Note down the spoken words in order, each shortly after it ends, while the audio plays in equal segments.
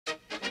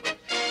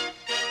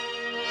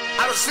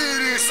gotta see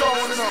this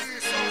song enough.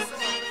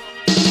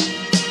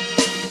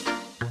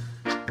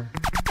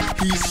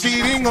 He's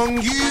cheating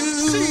on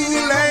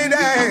you,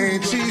 lady,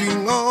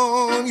 cheating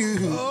on you.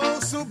 Oh,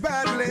 so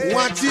badly.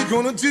 What you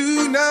gonna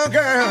do now,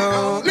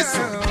 girl?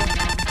 Listen.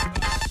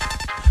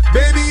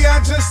 Baby,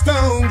 I just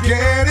don't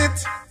get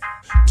it.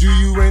 Do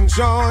you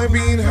enjoy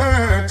being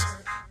hurt?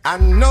 I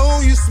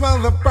know you smell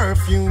the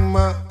perfume,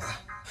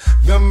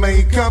 the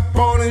makeup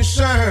on his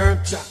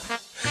shirt.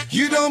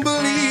 You don't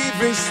believe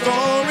his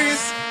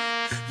stories.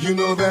 You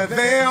know that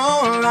they're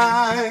all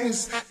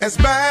lies. As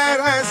bad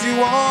as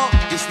you are,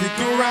 you stick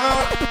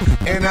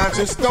around, and I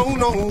just don't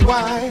know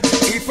why.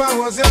 If I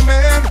was a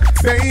man,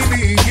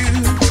 baby, you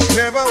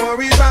never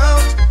worry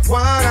about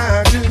what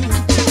I do.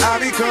 I'll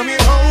be coming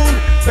home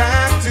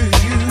back to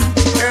you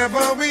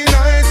every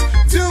night,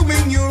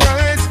 doing you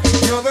right.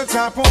 You're the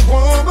type of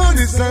woman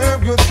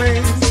deserve good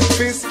things.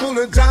 Face full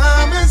of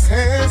diamonds,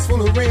 hands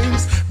full of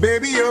rings.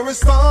 Baby, you're a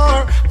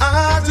star.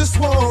 I just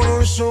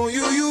wanna show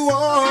you you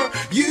are.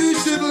 You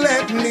should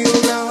let me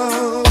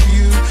love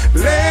you.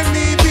 Let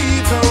me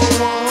be the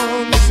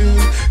one to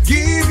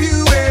give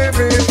you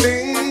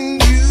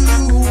everything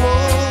you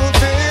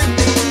want and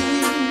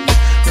need.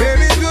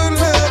 Baby, good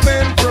love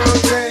and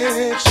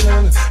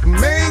protection.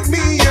 Make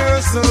me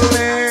your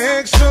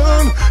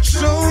selection.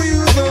 Show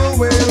you the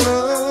way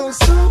love's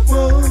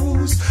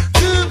supposed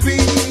to be.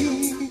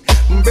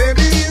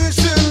 Baby, you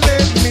should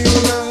let me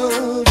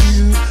love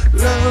you,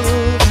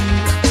 love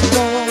you,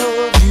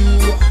 love you,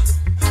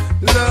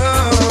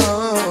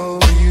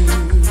 love you.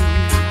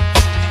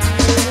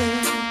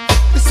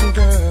 Listen,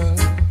 girl,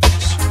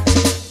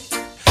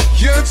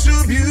 your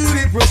true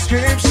beauty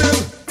prescription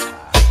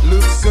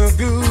looks so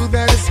good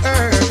that it's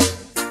earned.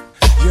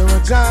 You're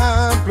a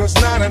dime plus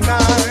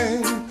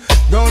 99.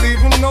 Don't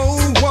even know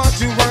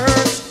what you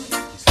worth.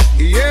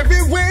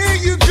 Everywhere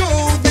you go,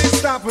 they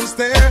stop and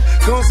stare,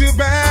 'cause you're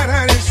bad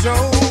and it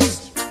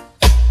shows.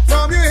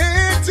 From your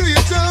head to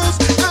your toes,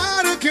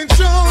 out of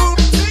control.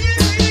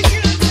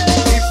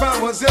 If I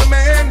was a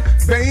man,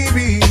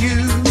 baby, you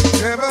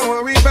never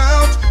worry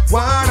about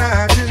what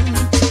I do.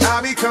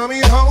 I'll be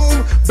coming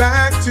home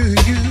back to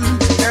you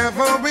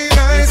every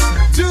night,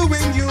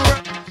 doing you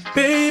right.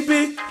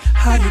 Baby,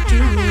 how you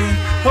doing?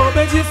 Hope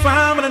that you're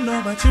fine, but I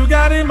know what you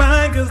got in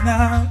mind. 'Cause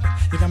now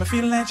you got me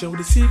feeling like you're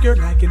the secret,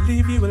 like I can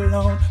leave you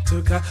alone.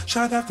 Took a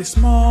shot of this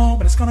small,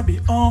 but it's gonna be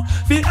on.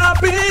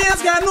 VIP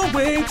has got no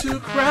way too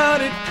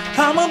crowded.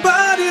 I'm a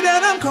body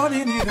that I'm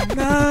calling it a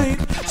night.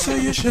 So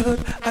you should.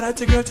 I like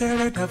to go tell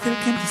her that Phil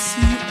came to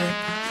see her.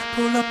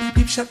 Pull up, beep,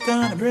 beep,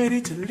 shotgun, I'm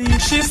ready to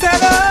leave. She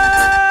said, oh,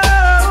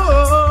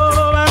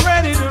 I'm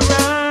ready to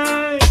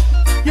ride.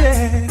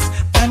 Yes.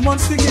 And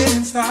once you get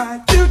inside,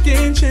 you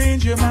can't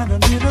change your mind.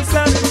 Don't need no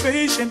sound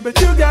impatient, but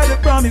you gotta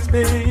promise,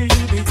 baby.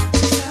 Tell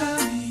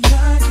me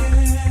again.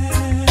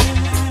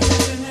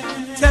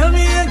 Tell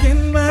me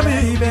again, my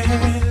baby.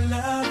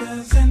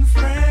 Lovers and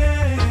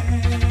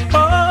friends.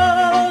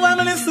 Oh, I'm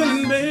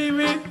listening,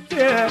 baby.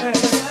 Yeah.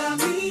 Tell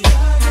me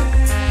again.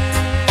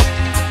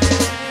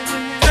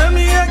 Tell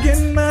me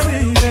again, my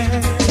baby.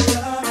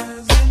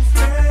 Lovers and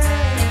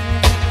friends.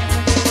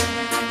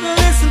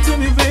 Listen to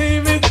me,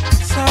 baby.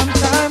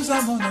 Sometimes I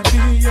wanna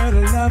be your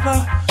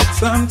lover.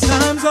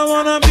 Sometimes I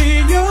wanna be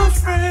your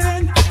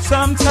friend.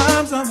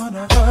 Sometimes I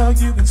wanna hug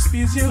you and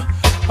squeeze you.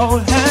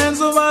 Hold hands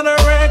over the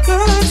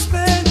record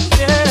spin.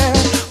 Yeah.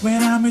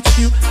 When I'm with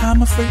you,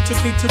 I'm afraid to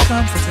get too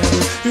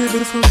comfortable. You're a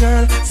beautiful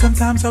girl.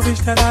 Sometimes I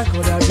wish that I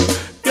could have you.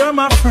 You're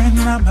my friend,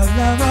 I'm a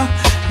lover,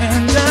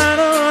 and I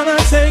don't wanna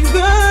take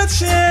the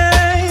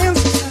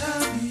chance.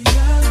 Tell me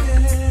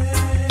again.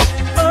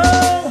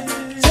 Oh,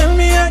 tell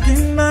me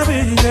again, my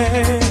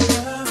baby.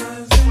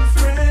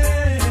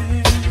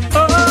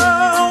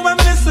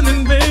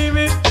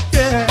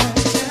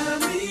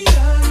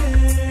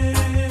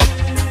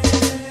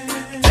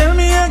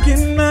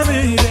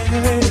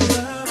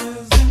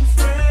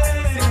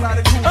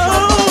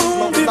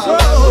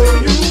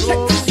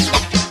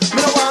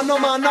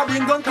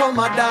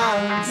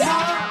 Dance.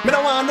 Me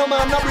don't want no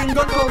man to bring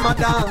gun to my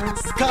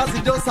dance, 'cause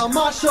it just a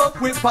mash up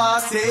with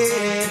party.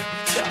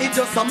 It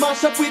just a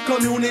mash up with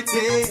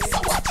community. So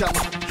watch out.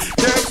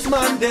 Next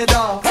man dead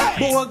off,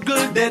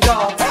 bogle dead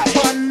off,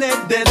 one neck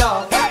dead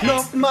off,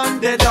 enough man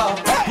dead off.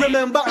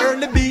 Remember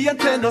early B and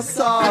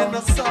Tennessee.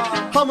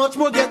 How much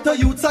more get to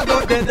youths I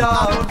got dead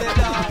off.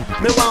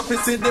 Me want to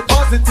see the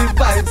positive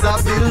vibes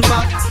I build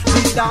back.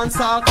 We dance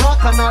all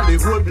clock and all the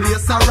whole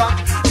place a rock.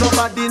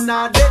 Nobody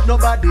not dead,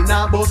 nobody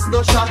not bust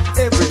no shot.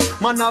 Every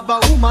man have a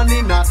woman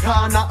in a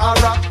corner a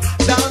rock.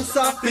 Dance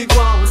off the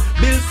ground,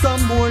 build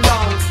some more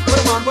land. Where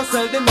the man will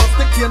sell the nuts,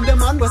 the cane, the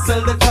man will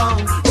sell the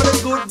town. Where the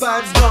good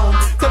vibes gone,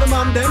 tell the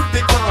man them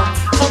pick on.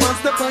 Come on,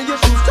 step on your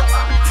shoes,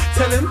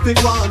 tell him pick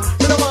one.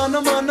 Me don't want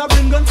no man a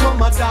bring gun to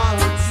my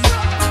dance.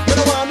 Me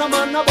don't want no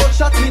man a butt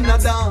shot in a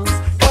dance.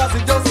 'Cause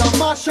it just a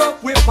mash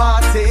up with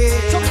party.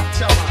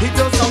 It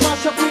just a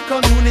mash up with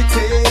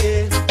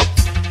community.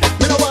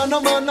 Me don't want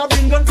no man a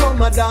bring gun to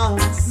my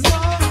dance.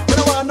 Me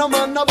don't want no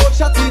man a butt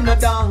shot in a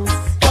dance.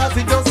 'Cause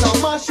it just a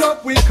mash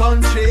up with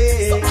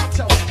country.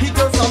 It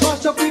just a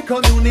mash up up with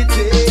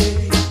community.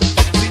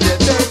 See the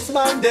best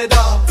man dead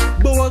off,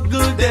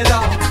 bogle dead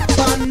off,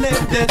 man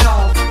dead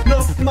off,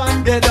 enough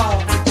man dead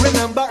off.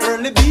 Remember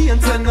early B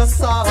and ten a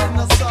song.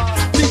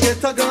 The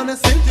ghetto gonna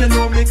sing, you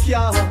know me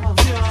can.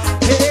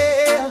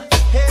 Hey,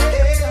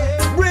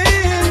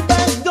 bring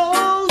back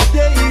those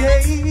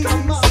days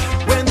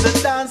when the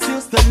dance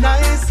used to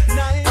nice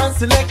and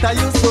selector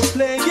used to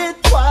play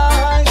it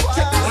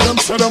twice. Them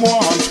say them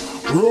want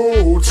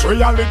roots,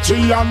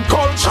 reality and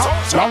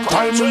culture. Long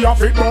time we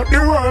have it, but the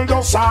world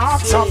does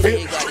ask of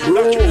it.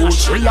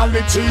 Roots,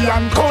 reality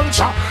and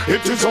culture.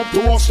 It is up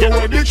to us to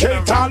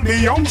educate all the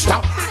youngster.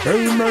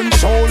 Amen,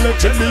 so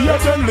let it be a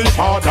heavenly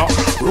Father.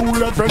 Rule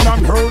heaven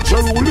and earth, you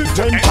rule it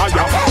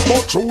entire.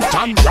 But truth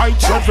and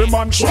rights, every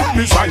man should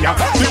desire.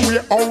 The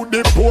way how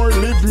the poor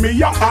live,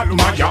 me a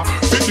admire.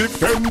 To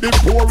defend the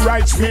poor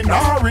rights, me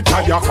nah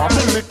retire. From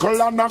the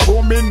little and I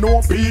go, me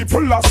know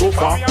people are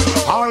suffer.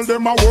 All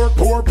them a work,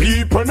 poor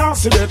people now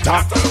see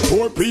better.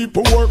 Poor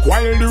people work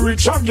while the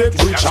rich and get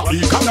richer.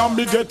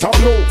 Economy get up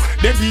low,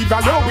 they leave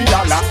a low with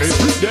a lot.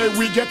 Every day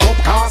we get up,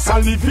 cars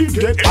and living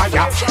get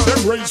higher.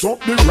 Them raise up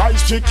the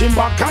rice, chicken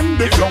back and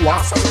the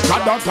flowers.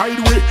 God a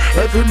guide way,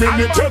 every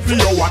minute, every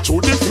hour.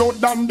 Through the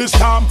flood and the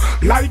storm,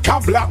 like a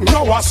black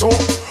Noah. So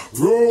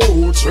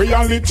roots,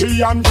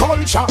 reality and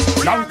culture.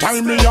 Long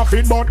time me have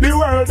it, but the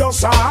world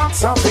does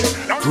ask of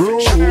it.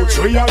 Roots,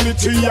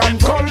 reality and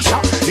culture.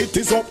 It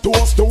is up to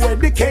us to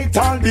educate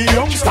all the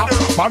youngster.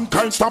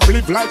 Mankind stop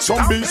live like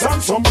some beast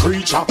and some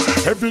creature.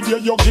 Every day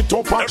you get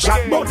up and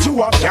chat, but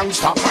you a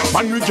gangster.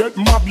 Man, we get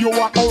mob, you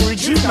a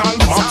original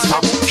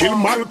monster. Kill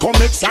Malcolm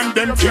X and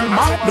then kill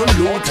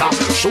Martin Luther.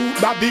 Shoot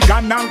Daddy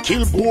Gun and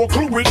kill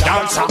Bogle with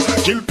dancer.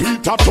 Kill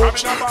Peter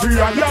Touch, free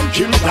and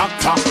kill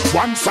Doctor.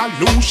 One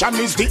solution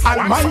is the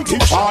Almighty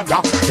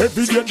Father.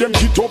 Every day them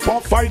get up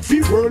and fight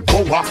for world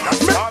power.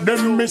 Make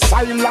them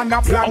missile and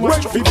a plan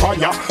when fi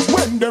fire.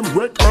 When them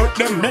break earth,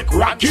 them make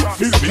rocket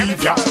fi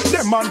leave ya.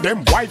 Them and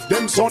them wife,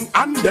 them son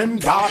and them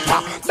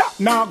daughter. That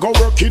now go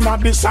working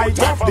at the side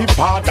of the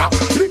Father.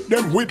 Hit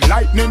them with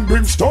lightning,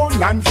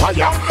 brimstone and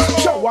fire.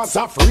 Showers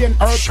of rain,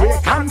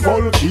 earthquake and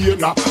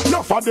volcano.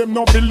 Enough of them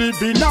no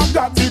believe in a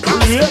God the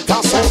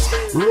Creator. So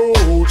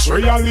roots,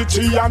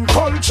 reality and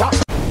culture.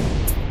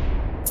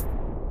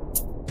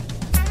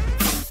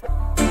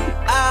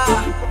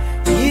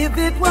 If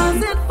it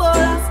wasn't for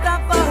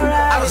Rastafari,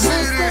 I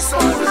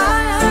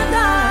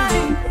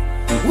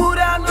would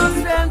have no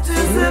strength to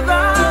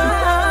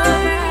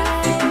survive.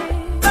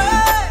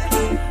 Hey,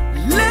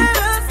 let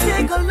us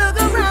take a look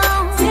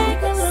around, see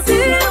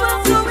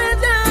what's going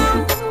down.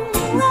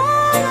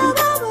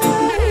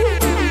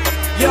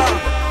 Yo,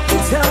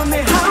 tell me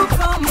how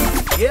come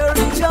here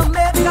in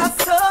Jamaica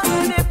so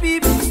many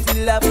people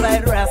still have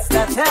like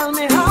Rasta? Tell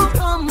me how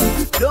come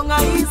down a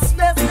East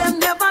West them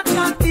never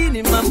can feel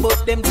him and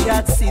but them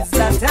chat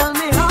Sizzla. Tell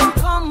me how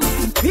come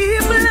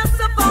people have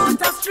support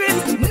the street,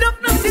 enough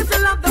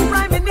people of the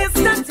Prime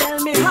Minister. Tell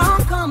me how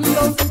come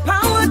those in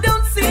power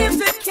don't seem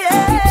to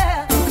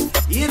care.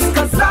 It's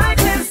cause life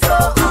is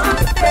so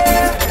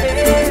unfair.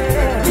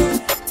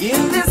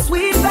 In this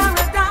sweet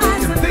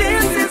paradise,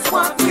 this is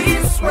what we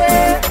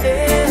swear.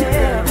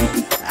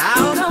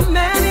 Out of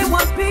many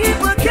one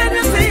people, can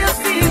you see us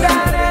see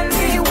that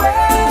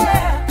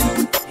anywhere?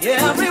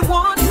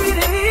 Everyone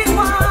treated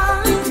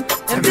equal,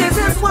 and this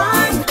is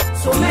why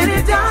so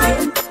many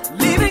die,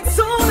 leaving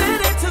so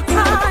many to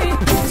cry.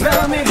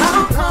 Tell me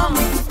how come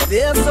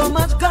there's so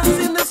much guns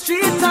in the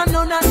streets and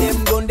none of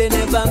them gun they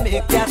never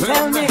make ya.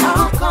 Tell me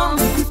how come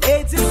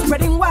AIDS is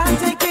spreading wild,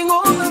 taking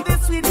over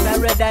this sweet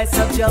paradise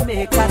of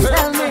Jamaica.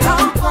 Tell me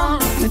how come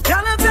the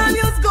dollar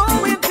value's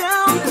going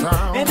down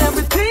and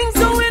everything's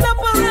going up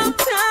around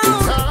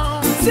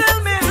town. Tell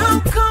me how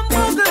come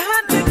Bogle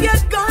had to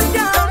get gunned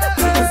down.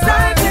 Cause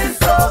life is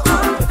so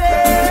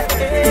unfair.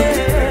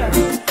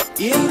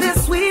 In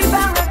this sweet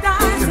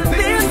paradise,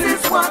 this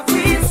is what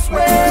we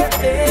swear.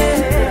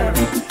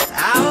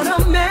 Out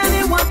of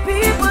many one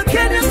people,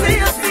 can you see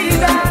us see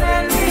that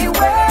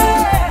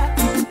anywhere?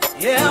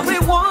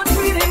 Everyone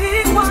treated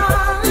equal,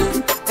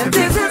 and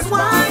this is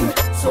why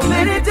so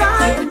many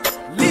die,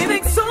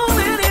 leaving so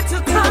many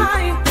to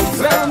cry.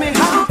 Tell me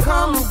how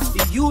come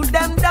the youth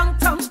them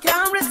downtown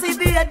can't receive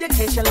the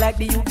education like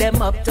the youth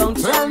them uptown?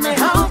 Tell me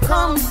how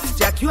come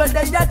Jack you're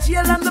dead at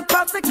jail and the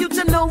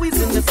prosecutor know he's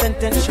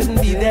innocent and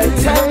shouldn't be there?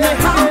 Tell me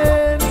how.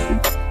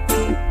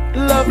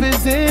 Love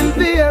is in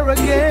the air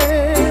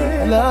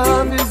again.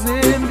 Love is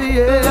in the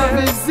air. Love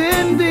is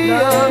in the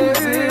air. Love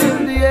is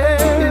in the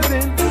air. Is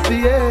in the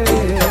air.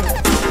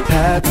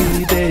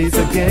 Happy days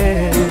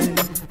again.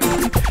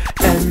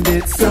 And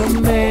it's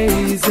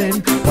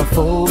amazing. My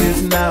foe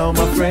is now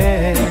my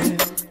friend.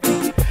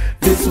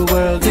 This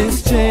world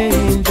is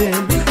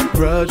changing.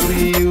 Grudge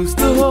we used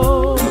to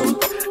hold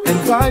and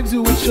vibes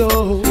you would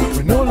show.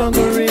 We're no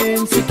longer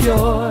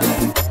insecure.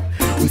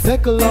 We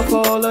cycle off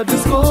all of the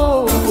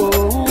score,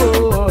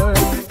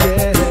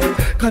 yeah.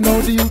 Can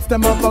all the youths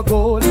them have a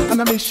goal and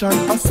a mission,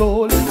 a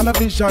soul and a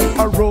vision,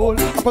 a role,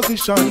 a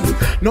position.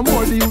 No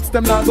more the youths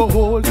them not go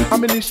hold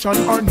ammunition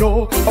or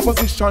no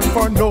opposition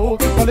for no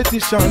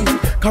politician.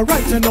 Cause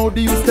right now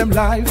the youths them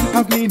life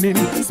have meaning,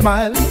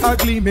 smile are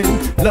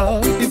gleaming,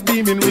 love is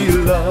beaming, real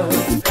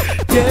love,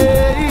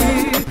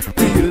 yeah,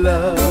 real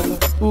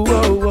love,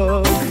 whoa,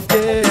 whoa,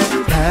 yeah.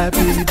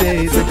 Happy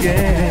days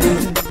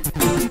again,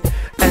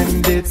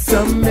 and it's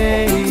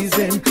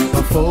amazing.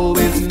 My foe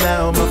is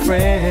now my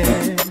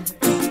friend.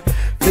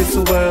 This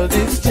world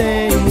is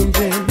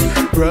changing.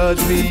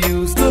 Grudge we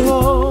used to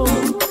hold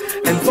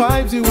and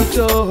vibes you would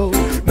show,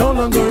 no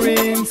longer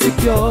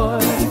insecure.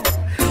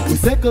 We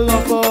settle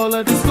off all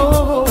of this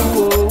gold.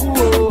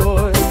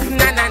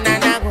 Na na na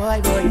na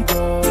boy boy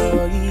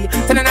boy.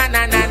 Na na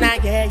na na na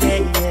yeah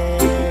yeah yeah.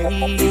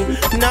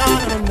 No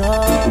no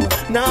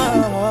no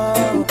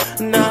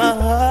no.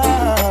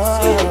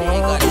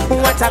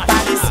 What a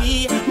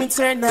policy. Me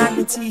turn on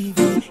the TV,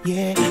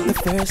 yeah. The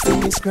first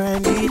thing is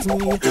crime beats me.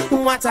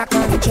 What a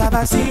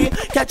controversy.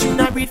 Catching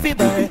a breed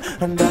fever,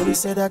 and then we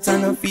say that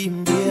I'm a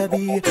film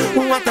baby.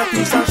 What a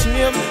piece of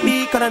shame.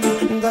 The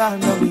economy gone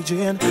down the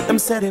drain. Them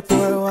say the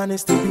poor one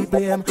is to be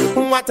blamed.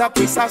 What a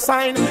piece of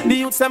sign. The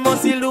youths them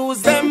must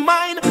lose their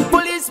mind.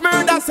 Police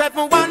murder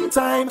 7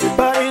 time,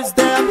 but is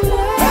there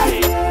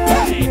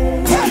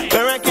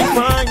where I can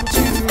find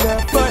true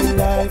love for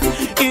life?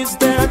 Is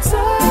there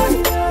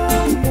time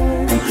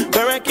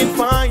where I can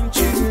find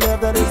true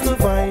love that is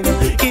divine?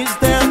 Is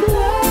there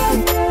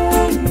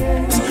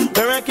place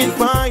where I can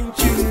find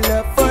true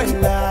love for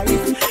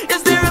life?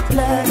 Is there a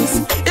place?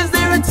 Is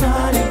there a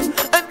time?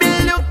 I've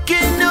been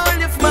looking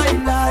all of my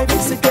life.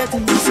 So get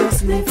you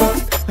just live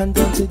up and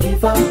don't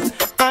give up.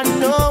 I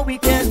know we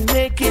can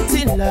make it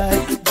in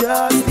life.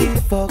 Just be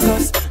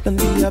focused and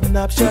be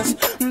obnoxious.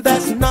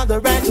 That's not the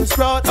righteous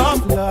road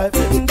of life.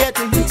 Get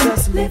you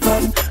just live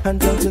up and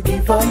don't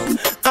give up.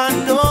 I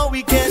know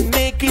we can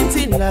make it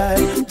in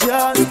life.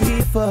 Just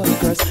be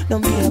focused,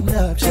 don't be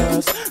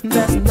obnoxious.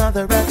 That's not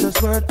the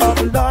righteous word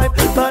of life.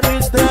 But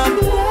is there a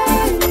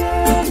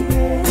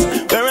place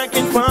where I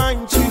can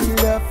find true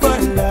love for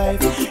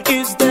life?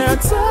 Is there a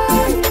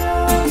time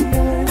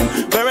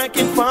where I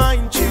can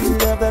find true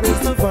love that is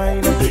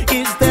divine?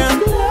 Is there a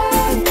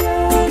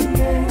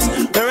place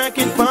where I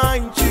can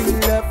find true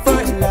love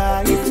for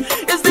life?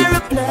 Is there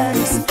a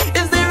place?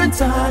 Is there a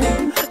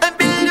time? I've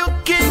been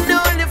looking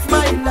all of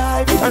my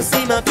life. I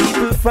see my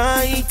people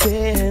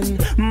fighting.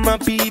 My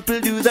people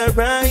do the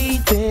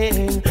right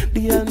thing.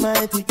 The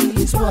Almighty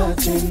is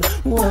watching,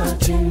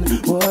 watching.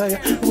 Why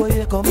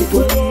you come to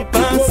me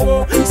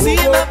passing? See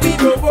my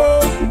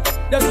people.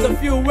 Just a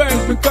few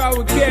words because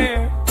we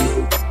care.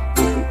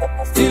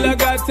 Still I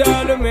got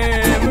all the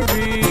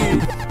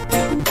memories.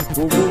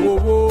 Whoa, whoa,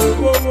 whoa,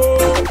 whoa, whoa.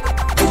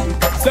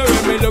 So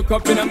when we look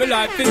up in my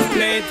life, it's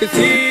plain to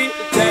see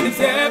that it's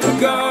ever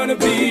gonna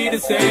be the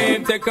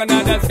same. Take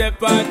another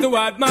step on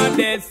toward my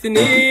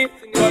destiny,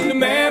 but the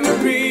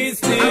memories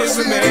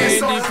still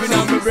remain deep in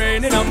my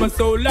brain and on my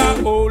soul.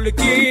 I hold the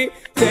key.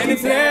 Then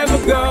it's never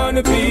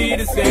gonna be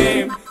the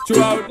same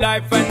throughout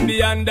life and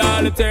beyond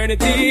all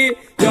eternity.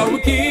 Yo,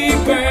 we keep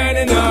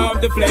burning up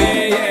the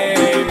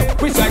flame.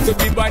 Wish I could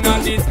be born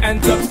on this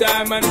end of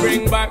time and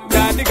bring back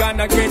that the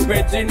Ghana great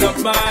virgin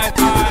of my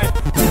heart.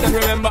 And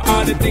remember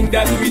all the things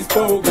that we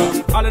spoke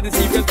of, all of the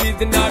secrets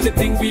and all the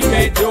things we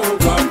made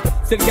joke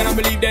of. Still cannot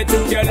believe they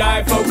took your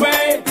life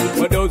away,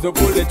 but those who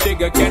pull the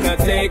trigger cannot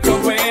take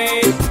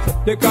away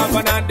the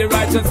covenant, the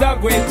righteous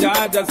of with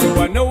Georgia.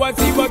 So I know I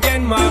see you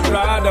again, my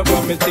brother.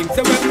 But me think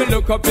so when me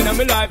look up in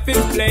my life,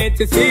 it's plain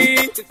to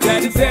see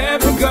that it's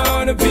ever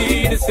gonna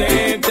be the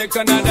same. Take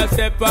another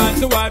step on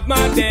toward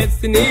my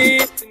destiny,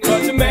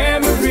 but the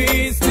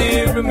memories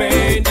still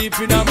remain deep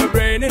in my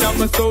brain and on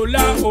my soul.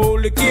 I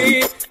hold the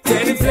key.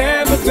 Then it's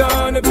never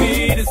gonna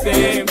be the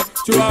same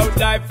throughout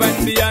life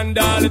and beyond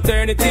all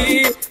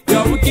eternity.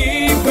 Yo, we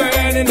keep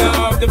burning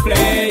up the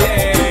flame.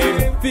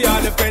 For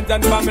all the friends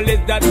and families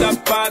that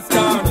have passed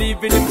on,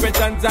 leaving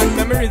impressions and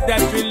memories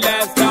that will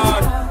last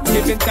on.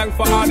 Giving thanks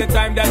for all the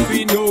time that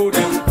we know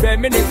them.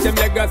 Reminisce them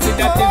legacy,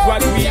 that is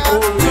what we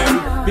owe them.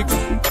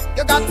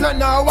 You got to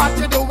know what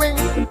you're doing.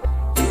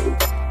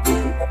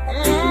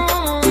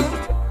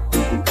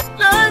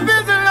 Life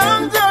is a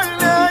long journey.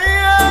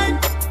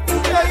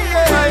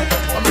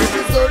 I made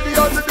this early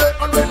on the day,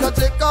 and when I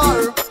take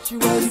her, she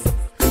was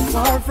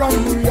far from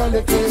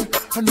reality.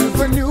 I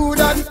never knew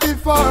that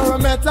before I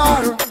met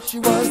her. She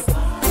was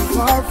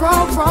far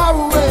from far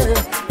away.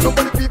 So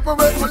many people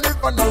wait to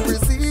live and not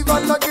receive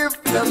and I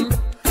give them.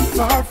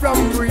 Far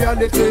from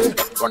reality.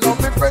 One of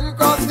my friends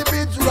crossed the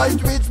beach,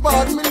 right which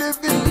part me live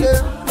in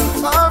there.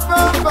 Far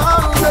from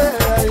far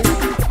away.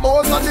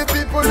 Most of the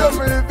people them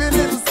living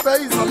in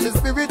space, and the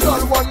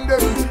spiritual one them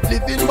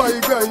living by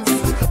grace.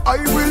 I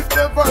will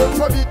never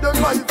forbid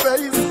them my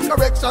face.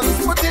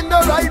 Corrections put in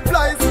the right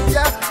place.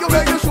 Yeah, you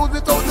wear your shoes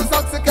without the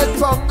socks to get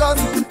fungus.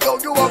 Yo,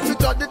 you have to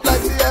judge it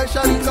like the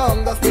Asian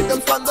Congress. With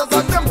them standards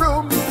and them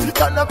brooms, you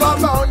can never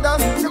bound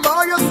us. The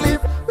more you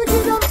sleep, we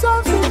give them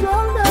chance to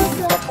drown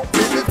us.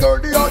 It is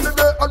 30 on the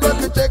day, and when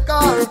we check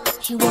her,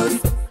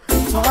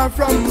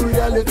 from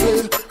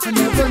reality. I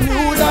never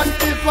knew that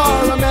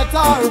before I met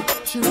her.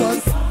 She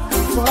was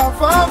far,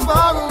 far,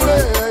 far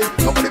away.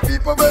 How many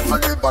people will I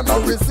live and I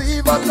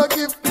receive and I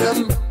give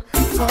them?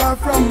 Far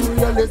from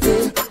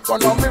reality.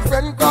 One of my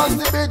friends calls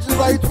the bitch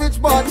right which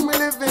part me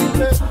live in.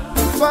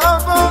 Far,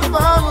 far,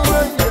 far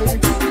away.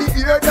 Me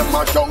hear them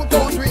a shout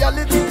out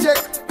reality check.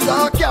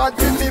 You can't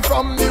give me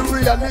from the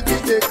reality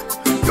check.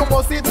 You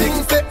must see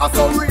things say I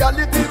saw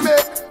reality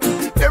make.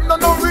 Them not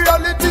no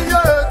reality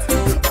yet.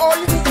 Oh,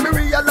 me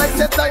realize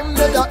the time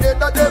they are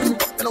ahead of them.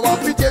 You know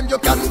what we change, you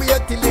can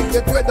wait till it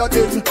get rid of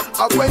them.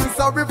 I'm going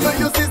sorry for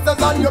your sisters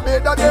and your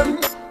bed of them.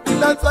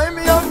 That's why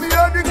me have to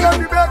hear the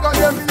carry back of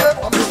them, yeah.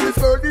 I miss this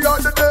girl the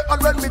other day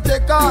and when me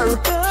take her,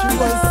 she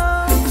was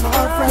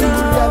far from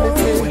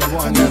reality.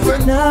 I never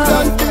knew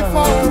that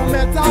before I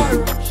met her.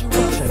 She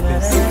was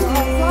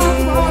far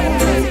from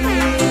reality.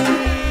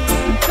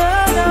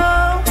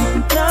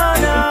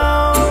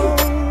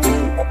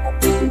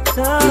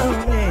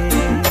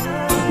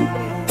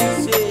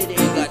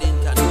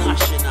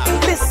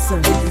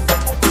 Listen,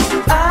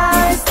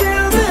 I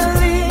still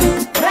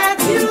believe that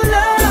you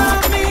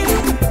love me,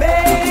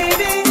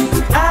 baby.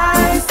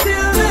 I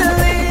still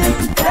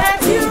believe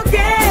that you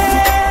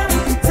care,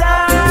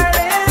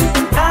 darling.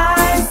 I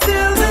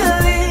still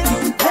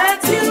believe that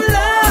you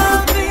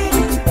love me,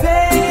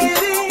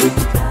 baby.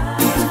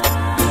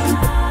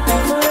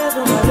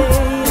 Forever my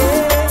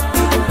lady.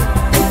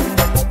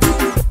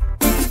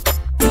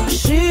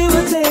 She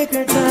would take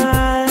her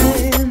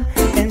time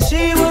and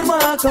she would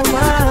walk a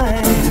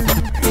mile.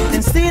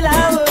 Still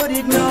I would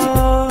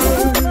ignore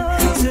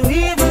to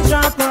even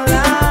drop a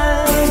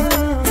line.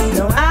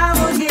 No, I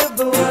would give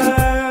the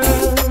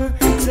world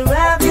to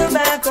have you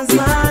back as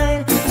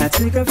mine. I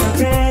took her for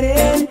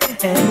granted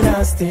and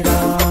lost it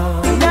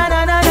all. No,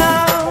 no, no,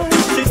 no.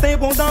 She stay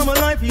on down my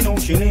life, you know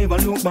she never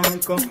look back.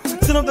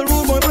 Sit up the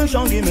room, boy, push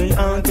on, give me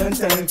hand and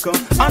take.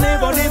 I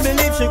never did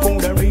believe she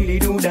could really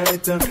do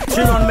that.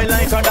 She run me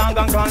like a dog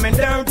and call me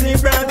dirty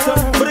brat.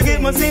 But I give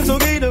my seem to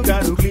get a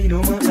guy to clean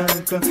up my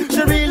act.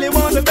 She really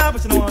wants to die,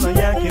 but she don't wanna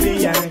yak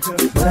it, yak.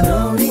 But I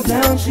know deep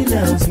down she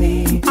loves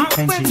me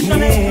and she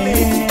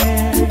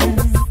cares.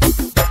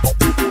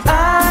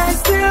 I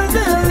still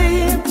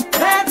believe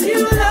that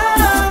you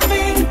love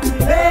me,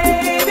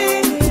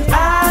 baby.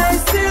 I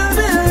still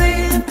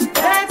believe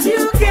that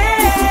you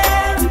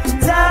care,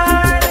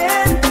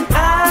 darling. I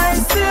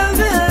still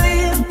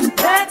believe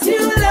that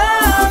you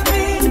love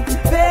me,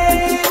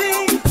 baby.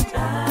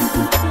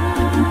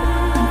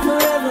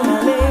 Forever my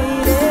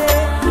lady.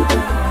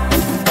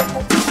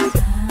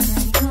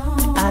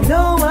 I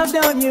know I've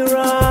done you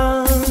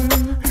wrong,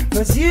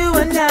 but you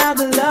and I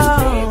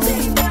belong.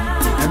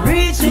 I'm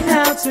reaching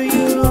out to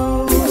you.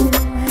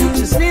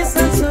 Just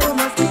listen to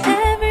my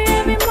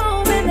Every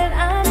moment that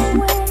I'm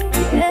away,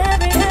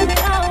 every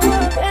hour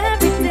of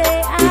every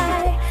day, I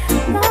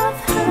love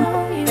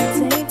how you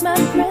take my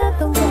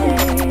breath away.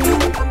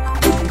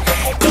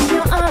 In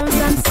your arms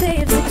I'm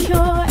safe,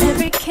 secure,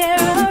 every care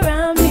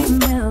around me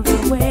melts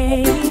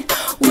away.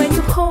 When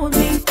you hold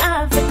me,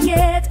 I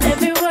forget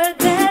every word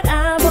that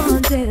I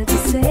wanted to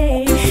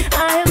say.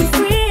 I am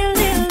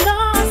really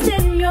lost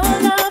in your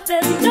love,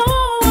 there's no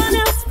one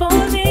else for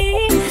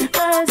me.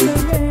 I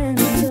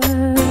surrender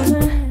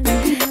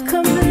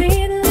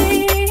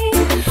completely.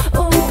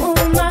 Oh,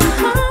 my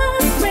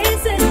heart's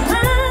racing,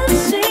 I'm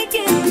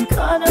shaking,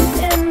 caught up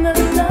in the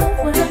love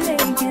we're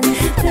making.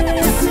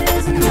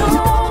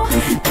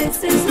 This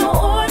is no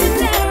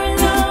ordinary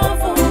love,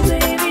 oh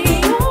baby.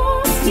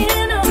 Your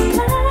skin on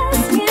my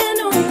skin,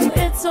 oh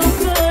it's so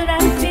good, I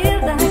feel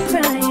like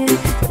crying.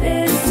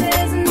 This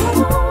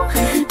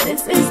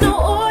is no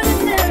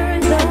ordinary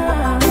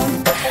love.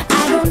 I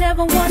don't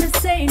ever wanna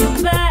say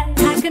goodbye.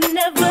 I could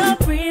never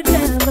breathe,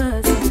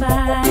 never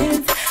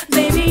survive.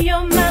 Baby,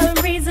 you're my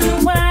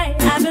reason why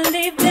I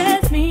believe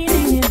there's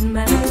meaning in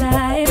my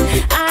life.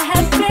 I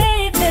have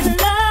faith in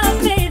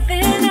love, faith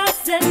in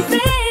us, and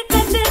faith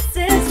that this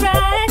is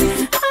right.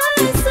 I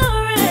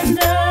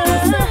surrender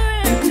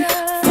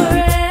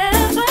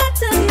forever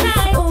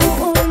tonight.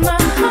 Oh,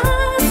 my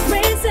heart's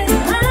racing,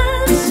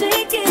 I'm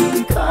shaking,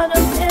 caught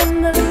up in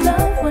the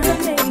love we're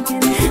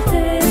making.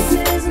 This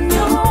is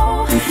no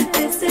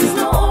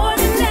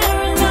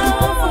ordinary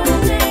love, oh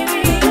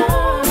baby.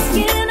 Your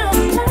skin on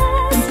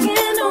my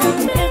skin,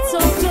 oh it's so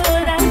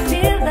good, I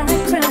feel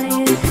like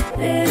crying.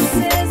 This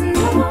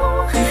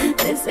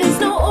is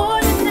no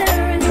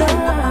ordinary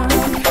love.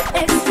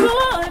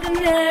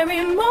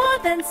 Extraordinary, more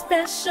than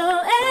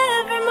special.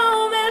 Every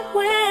moment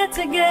we're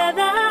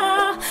together.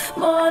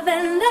 More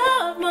than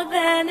love, more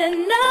than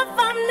enough.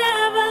 I'm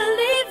never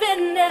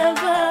leaving,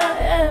 never.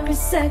 Every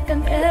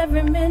second,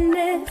 every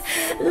minute,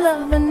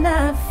 love and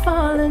I've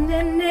fallen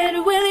in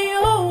it with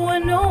you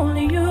and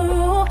only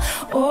you.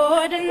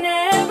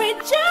 Ordinary,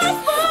 just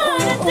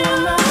wanna do.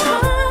 My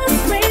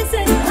heart's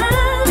racing,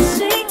 I'm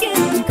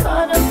shaking,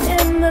 caught up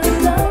in the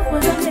love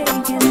we're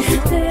making.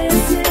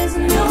 This is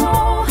no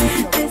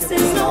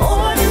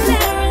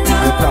ordinary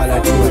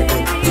love,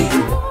 baby.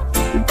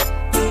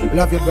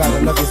 Love your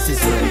brother, love your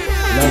sister,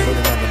 love one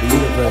another, the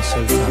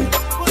universal time.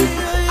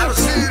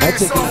 I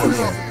take it from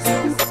here.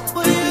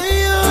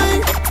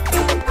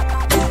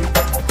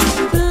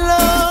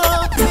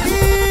 Love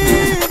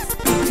is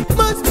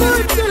much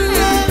more to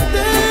love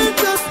than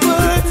just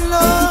words.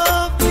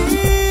 Love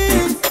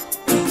is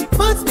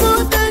much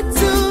more than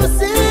to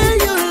say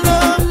you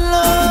love.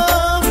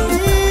 Love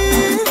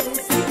is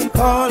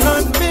call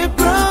on me,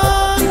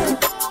 brother.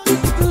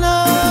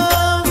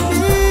 Love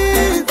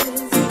is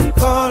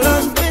call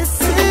on me,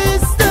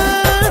 sister.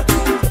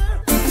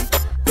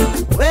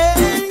 When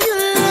you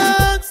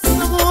love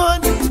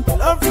someone,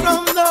 love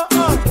from the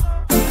heart.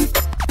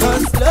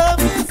 'Cause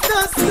love is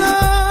the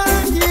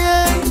start,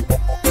 yeah.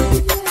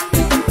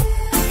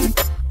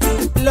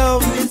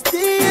 Love is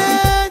the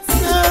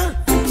answer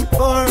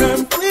for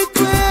every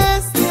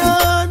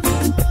question.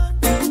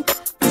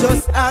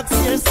 Just ask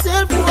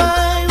yourself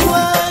why.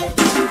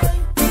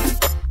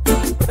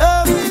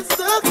 Love is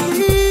the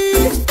key.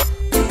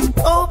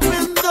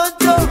 Open the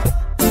door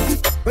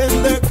when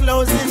they're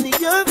closing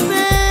your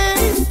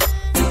face.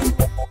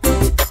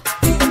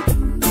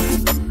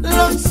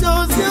 Love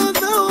shows you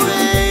the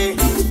way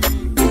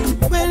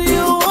when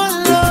you are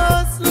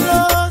lost,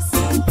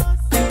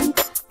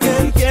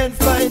 and can't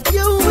find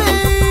your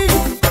way.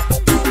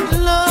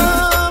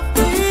 Love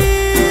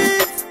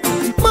is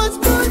much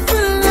more to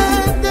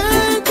life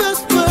than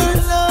just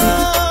words.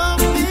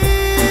 Love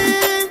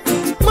is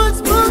much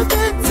more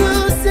than to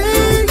say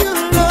you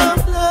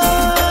love.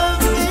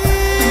 Love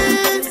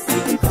is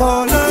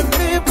call on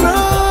me,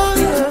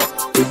 brother.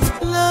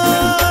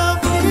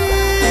 Love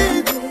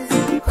is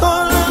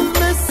call on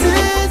me,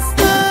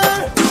 sister.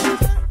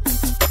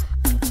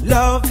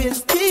 Love is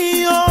the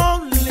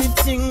only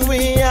thing we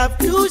have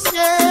to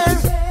share.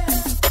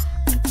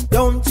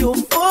 Don't you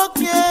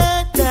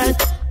forget that.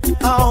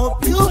 I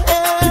hope you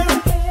hear.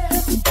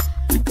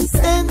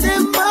 Send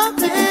them my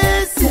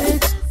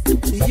message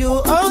to you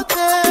out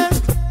there.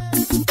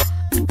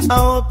 I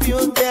hope you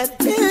get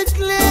it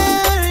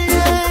clear,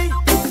 yeah.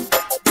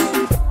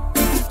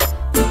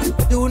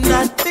 Do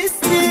not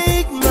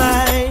mistake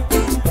my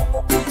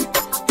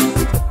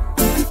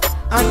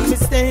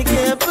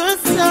unmistakable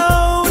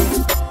sound.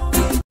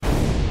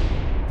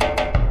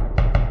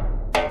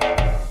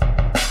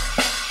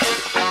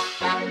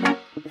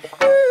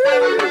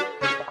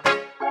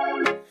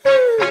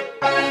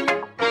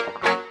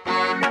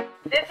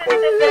 This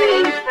is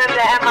Sizzla from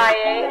the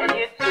MIA, and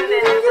you're tuned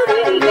in to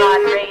City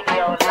God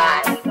Radio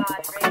Live.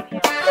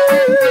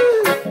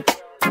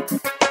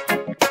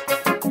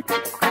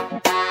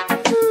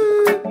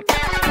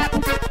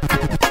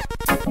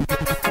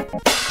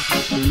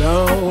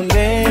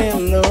 Lonely.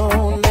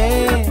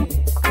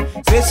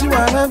 Say she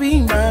wanna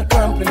be my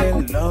company.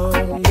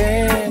 Lonely.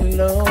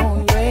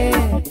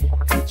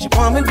 She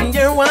wanna be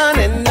your one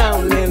and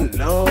only.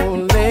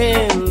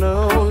 Lonely.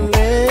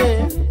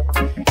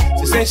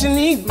 She say she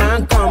need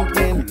my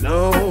company.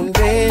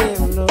 Lonely.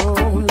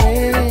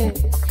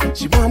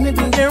 She wanna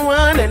be your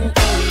one and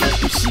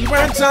only. She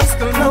was just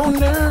a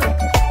loner,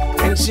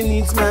 and she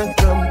needs my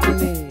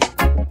company.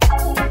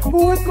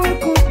 What more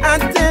could I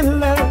tell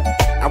her?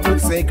 I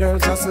would say, girl,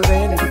 just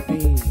let it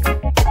be.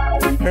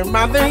 Her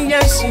mother,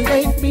 yes, she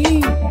hate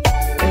me,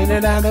 and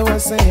her daughter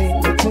was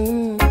saying me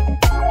too.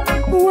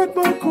 What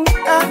more could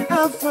I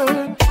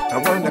offer? I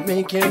wanna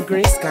make your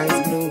gray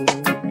skies blue.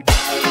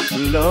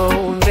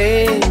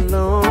 Lonely.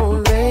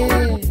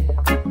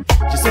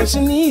 She said she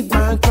need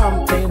my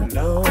company.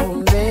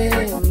 Lonely.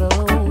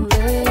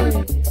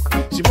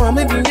 She want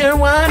me to be your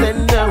one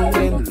and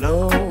only.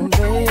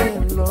 Lonely.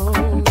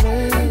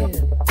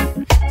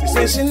 She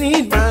said she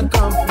need my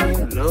company.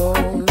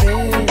 Lonely.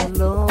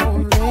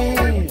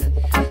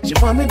 She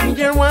want me to be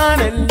your one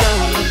and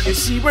only. If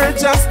she were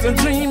just a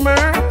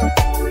dreamer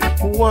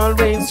who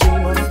always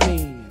dream of me,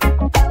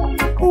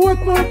 what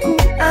more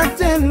could I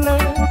tell her?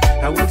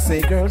 I would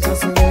say, girl,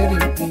 just let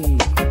it be.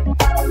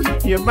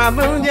 Your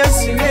mama,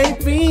 yes, she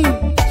hate me,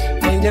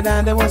 and your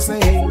daddy was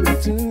saying me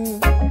too.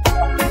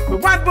 But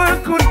what more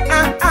could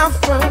I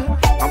offer?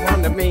 I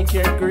wanna make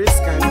your gray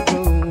sky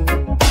blue.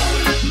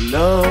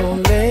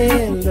 Lonely.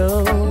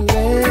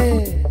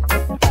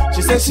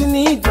 She said she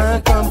need my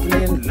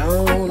company.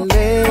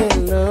 Lonely.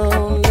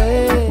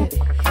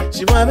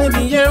 She wanna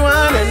be your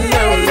one and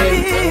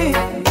only.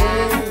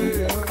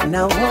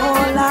 Now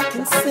all I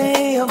can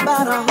say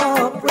about a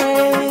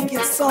heartbreak,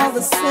 it's all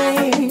the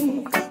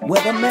same,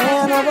 whether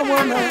man or a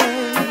woman.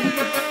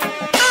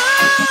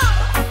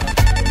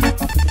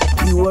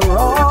 You were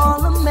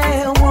all a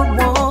man would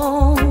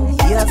want.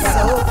 You're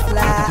so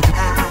fly.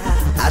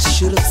 I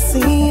should have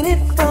seen it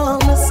from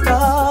the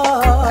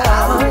start. I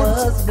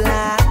was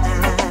blind.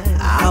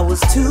 I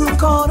was too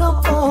caught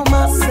up on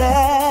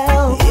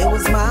myself. It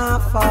was my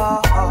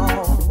fault.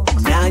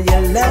 Now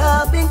you're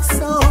loving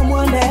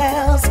someone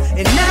else,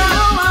 and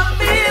now I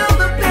feel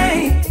the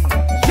pain.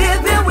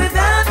 Living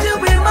without you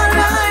in my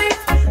life,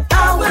 I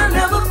will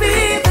never be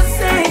the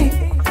same.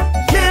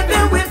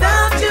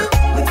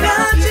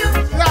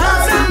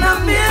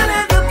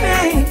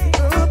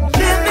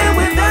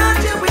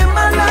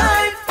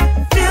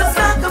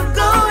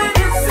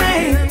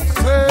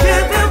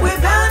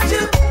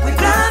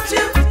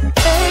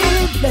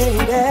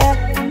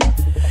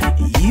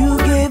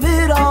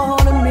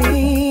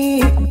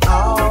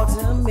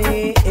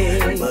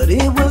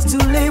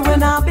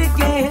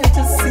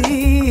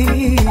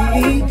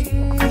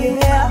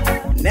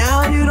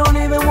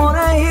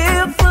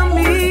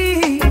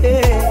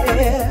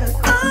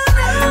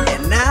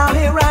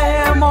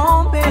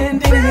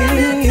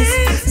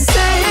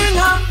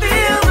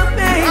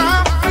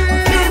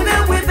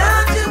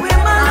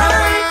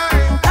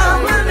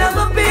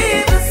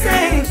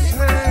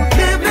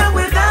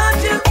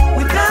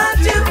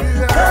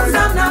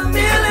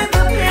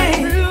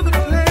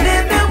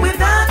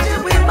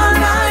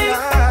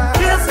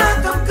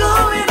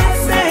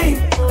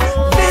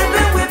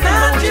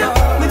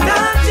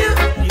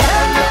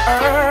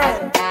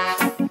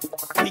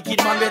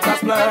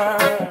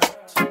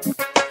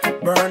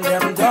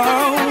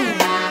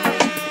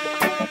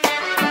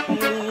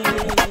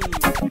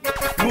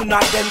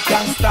 None of them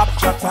can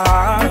stop your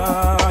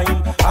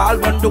time. All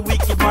when the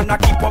wicked man a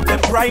keep up them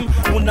crime.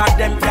 None of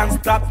them can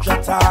stop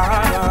your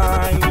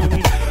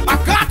time.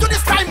 I got to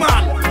this time,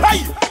 man.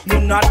 Hey,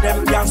 none of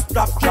them can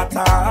stop your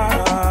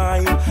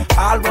time.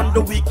 All when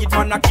the wicked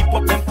man a keep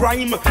up them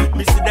crime.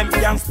 Me see them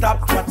can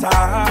stop your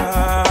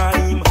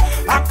time.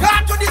 I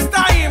got to this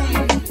time.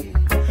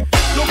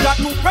 You got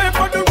to pay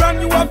for the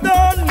run you have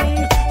done.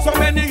 So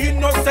many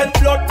innocent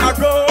blood are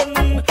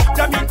run.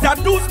 Them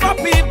introduce my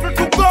people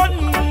to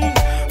gun.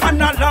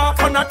 And I laugh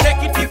and I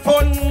take it for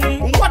fun.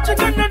 What you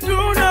gonna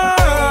do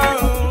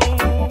now?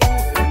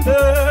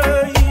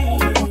 Hey.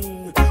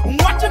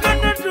 What you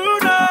gonna do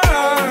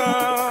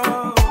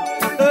now?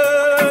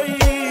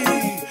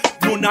 Hey.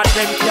 None of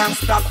them can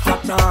stop your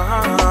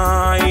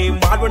time.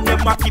 All when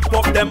them a keep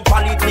up them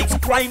politics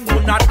crime.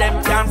 None of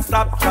them can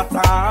stop your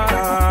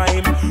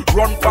time.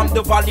 Run from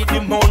the valley,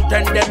 the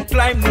mountain, them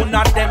climb. None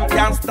of them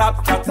can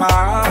stop your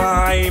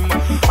time.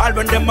 All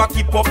when them a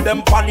keep up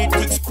them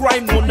politics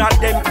crime. None of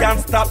them can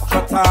stop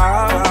your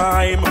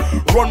time.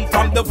 Run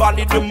from the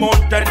valley, the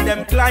mountain,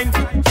 them climb.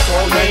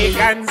 So many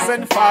Pagans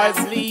and false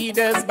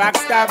leaders,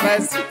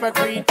 backstabbers,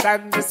 hypocrites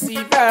and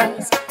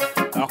deceivers.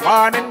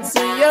 According to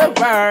your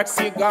works,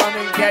 you're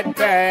gonna get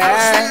there.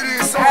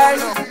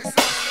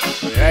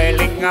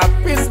 Railing up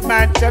His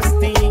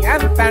majesty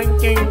and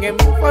thanking Him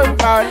for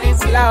all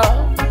His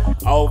love.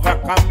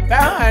 Overcome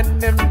the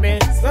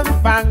enemies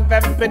and bang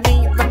them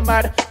beneath the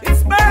mud.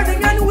 It's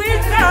burning and we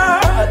know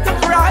the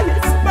cry.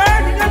 It's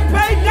burning and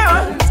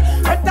pagans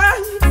are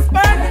dying. It's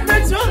burning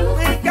and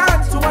truly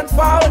got to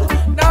unfold.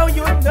 Now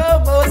you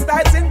know Most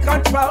High's in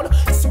control.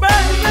 It's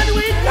burning and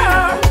we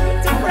know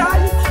the cry.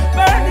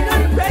 Burning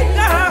and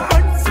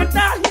pagans are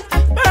dying.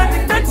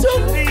 Burning and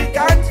truly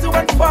got to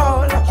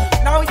unfold.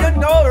 Now you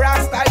know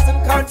Rasta's in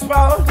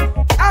control.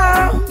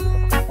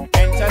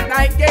 Enter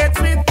thy gates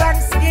with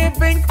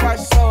thanksgiving for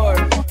sure.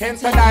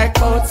 Enter thy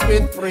courts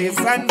with praise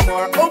and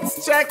more.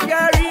 Oops, check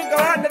your ego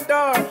on the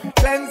door.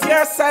 Cleanse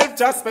yourself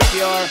just for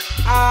pure.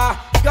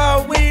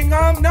 Going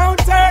on, no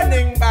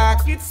turning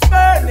back. It's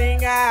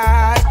burning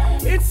out.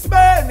 It's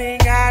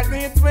burning out.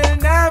 It will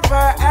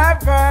never,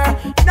 ever,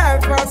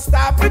 never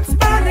stop. It's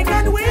burning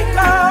and we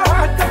go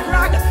at the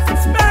crack.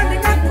 It's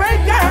burning and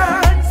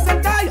pagans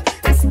and die.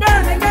 It's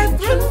burning and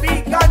truth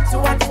begun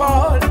to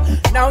unfold.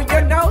 Now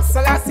you know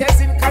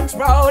Celastia's in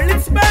control.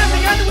 It's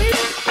burning and we.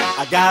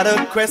 I got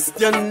a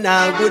question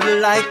I would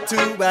like to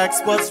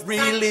ask. What's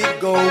really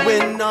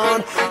going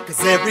on?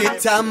 Cause every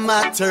time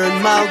I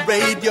turn my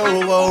radio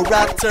or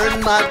I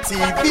turn my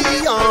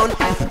TV on,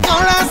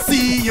 all I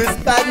see is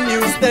bad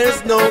news.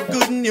 There's no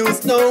good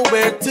news,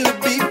 nowhere to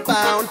be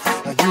found.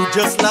 You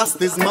just lost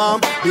his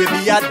mom,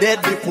 baby I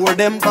dead before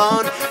them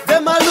born.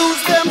 Them I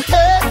lose them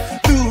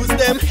head, lose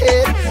them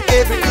head.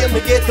 Every day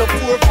me get up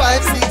 4,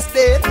 5, 6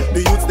 dead.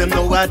 The youths them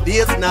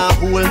nowadays now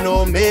who will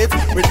know mates.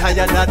 We're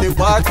tired of the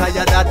war,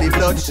 tired of the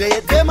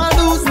bloodshed. Them I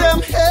lose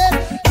them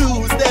head,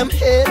 lose them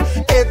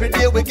head. Every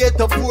day we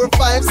get up 4,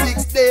 5,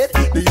 6 dead.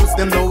 The youths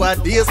them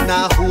nowadays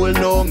now who will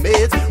know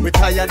mates. We're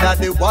tired of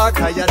the war,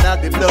 tired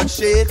of the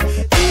bloodshed.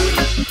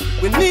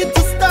 Hey, we need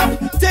to stop,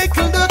 take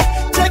a look,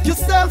 check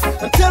yourself,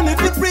 and tell me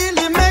if it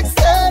really makes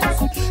sense.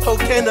 How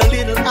can a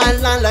little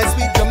island like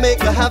sweet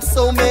Jamaica have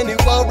so many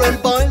war and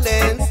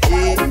violence?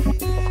 Yeah.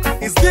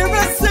 Is there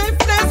a safe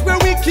place where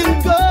we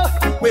can go,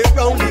 where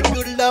only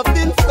good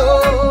loving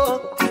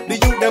flow? The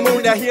youth them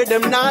only hear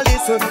them now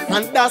listen,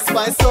 and that's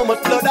why so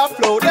much blood a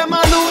flow. Them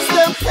a lose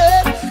them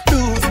head,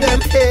 lose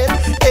them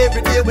head.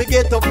 Every day we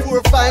get up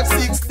 4, 5,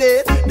 6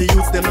 dead. The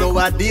youths them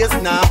nowadays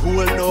now who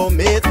will know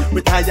mates.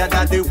 We tired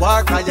of the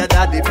war, tired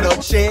of the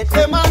bloodshed.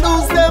 Them a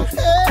lose them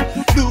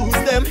head,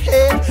 lose them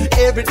head.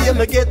 Every day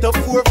we get up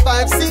 4,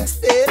 5, 6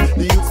 dead.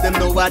 The youths them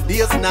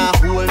nowadays now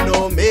who will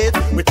know mates.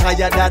 We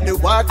tired of the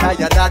war,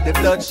 tired of the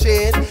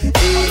bloodshed.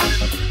 Hey.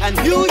 And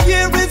New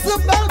Year is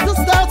about to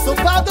start, so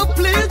Father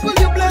please will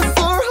you bless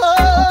our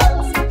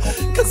hearts?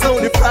 Cause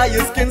only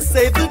prayers can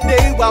save the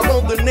day. While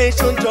all the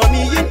nation join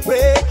me in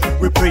prayer.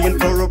 We're praying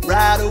for a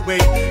brighter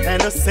way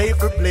and a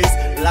safer place,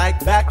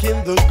 like back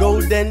in the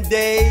golden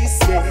days,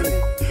 yeah.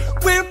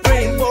 We're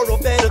praying for a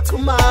better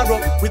tomorrow,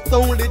 with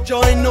only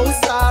joy, no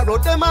sorrow.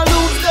 Them I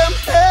lose them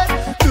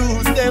head,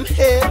 lose them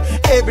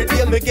head. Every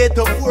day me get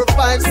up 4,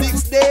 5,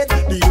 6 dead.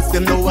 The youths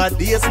them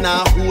nowadays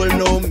now who will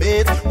know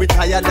mates. We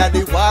tired of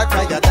the war,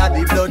 tired of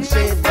the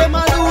bloodshed. Them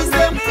I lose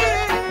them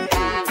head.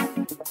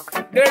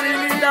 They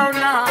really down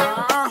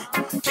now.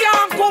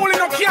 Can't cool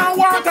enough, can't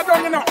water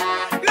down enough.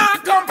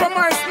 Not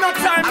compromise, no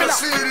time enough. I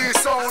see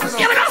this song enough.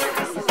 Give it up.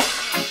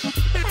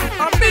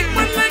 A big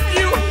man like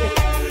you,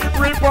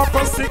 rip up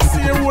a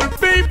 6-year-old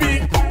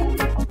baby.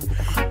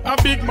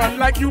 A big man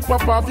like you,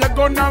 Papa, if you're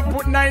gonna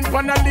put 9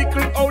 on a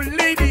little old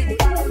lady.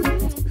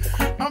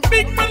 A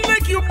big man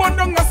like you, but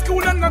down a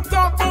school and not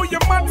talk about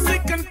your mad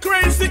sick and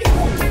crazy.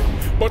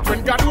 But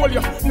when God hold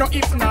you, no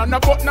if, no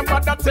but, no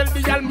bother tell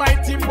the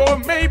Almighty,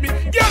 but maybe.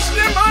 Yes,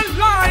 them a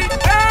lie,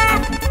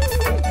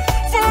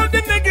 for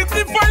the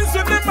negative vibes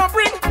when them a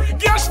bring.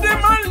 Yes,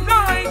 them a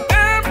lie,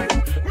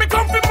 me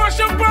come fi mash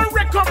up and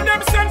wreck up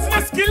them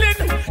senseless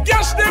killing.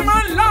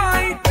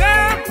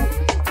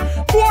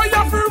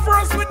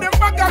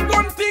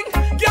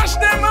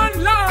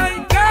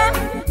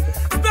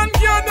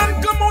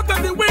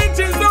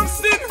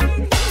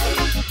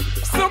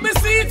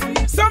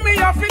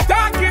 have to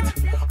talk it.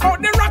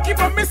 Out the rocky,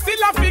 but me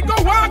still have to go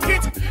walk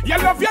it. You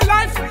love your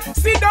life,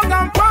 sit down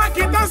and park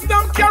it. And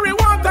don't carry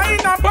water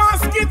in a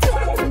basket.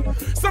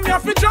 Some you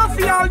have to jump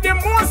for all the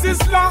Moses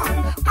law.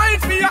 I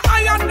feel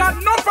iron that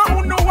no for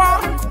who know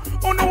what.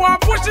 Who know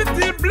what push it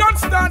till blood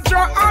start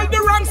draw. All the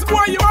ranks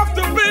boy you have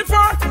to pay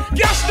for.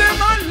 Cash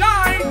them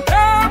online,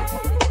 yeah.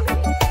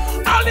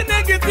 All the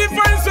negative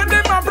vibes when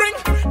them a bring.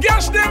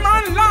 Cash them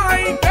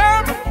online,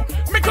 yeah.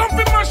 Me come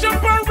fi mash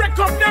up and wreck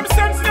up them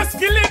senseless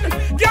killing.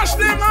 Cash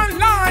them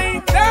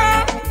online,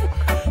 yeah.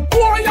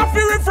 Boy you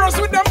fi reverse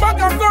with them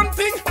bag of gun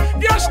thing.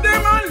 Cash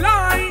them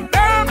online,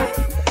 yeah.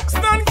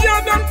 Stand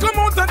guard and come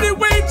out of the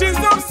wages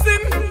of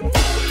sin.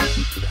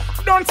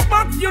 Don't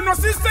smart, you know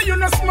sister, you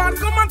know smart.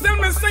 Come and tell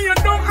me say you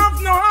don't have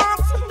no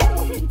heart.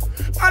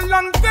 A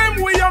long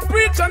time we you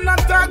preach and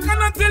attack,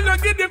 and until you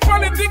get the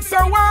politics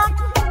a walk.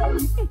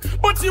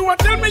 But you will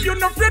tell me you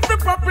not afraid for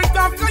pop it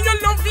off, cause you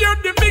love hear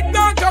the big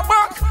dog a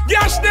back.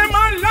 Gash them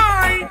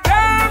online,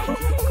 them.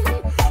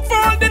 For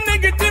all the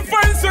negative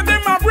vibes so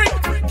them a bring.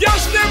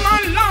 Gash them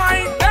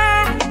online,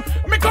 them.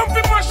 Me come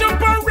fi mash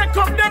up and wreck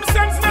up them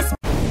senseless.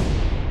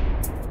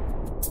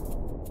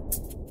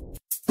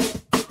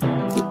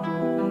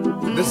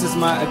 This is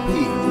my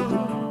appeal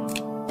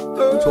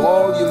to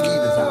all you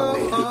leaders out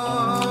there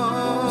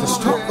to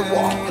stop the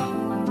war,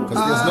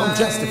 because there's no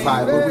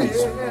justifiable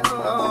reason.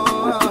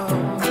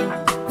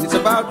 It's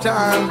about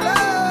time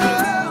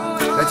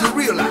that you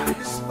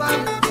realize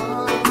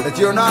that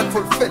you're not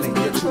fulfilling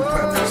your true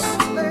purpose.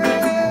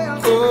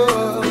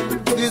 Oh,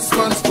 this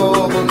one's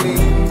for the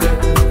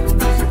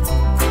leaders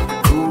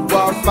who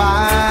are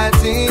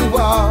fighting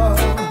war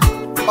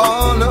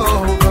all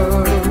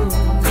over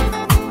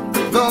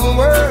the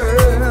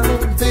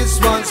world. This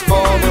one's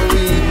for the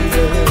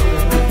leaders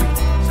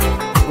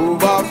who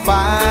are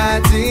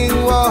fighting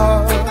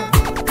war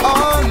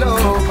all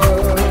over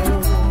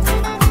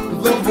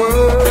the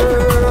world.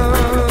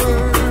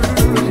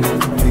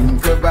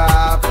 Think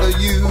about the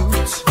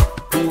youth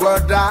who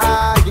are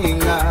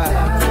dying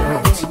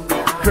out,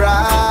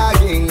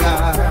 crying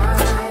out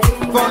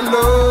for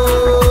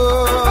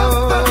love.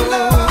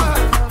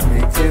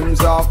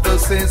 Victims of the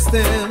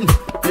system,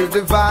 you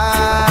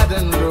divide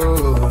and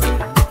rule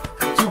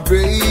to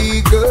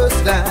break us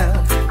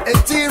down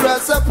and tear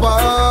us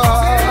apart.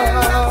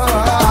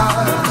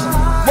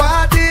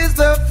 What is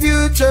the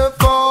future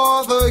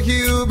for the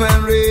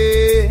human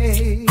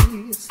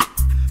race?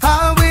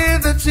 How will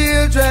the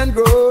children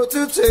grow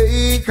to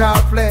take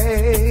our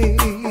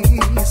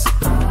place?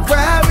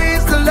 Where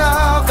is the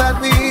love that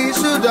we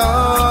should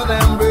all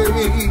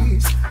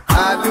embrace?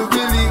 I do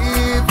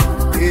believe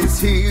it's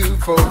here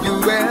for you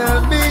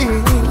and me.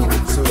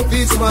 So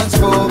this one's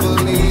for the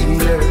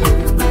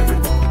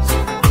leaders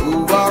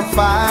who are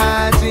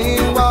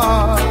fighting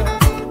war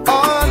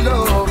all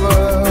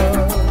over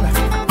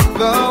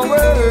the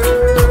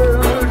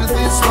world.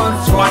 This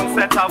one's for one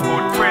set of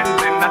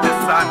footprints in the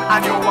sun,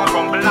 and you are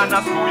rumble and a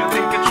screw. You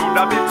think it should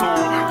have been two.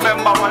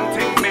 Remember one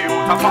thing, me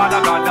out of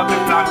Father God have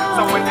been plan.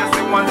 So when you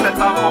see one set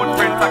of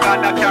footprints, I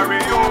gotta carry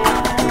you.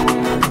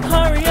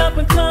 Hurry up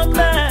and come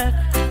back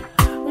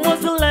was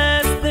the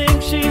last thing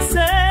she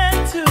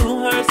said to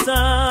her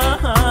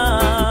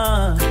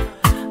son.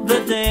 The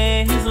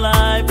day his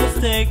life was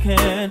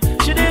taken,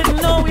 she didn't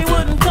know he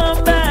wouldn't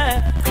come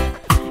back.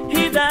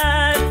 He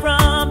died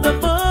from the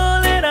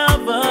bullet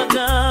of a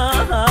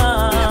gun,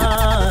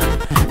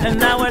 and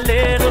now our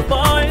little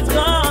boy's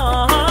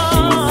gone.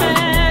 She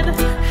said,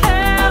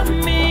 help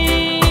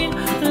me,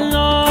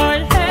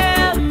 Lord,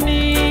 help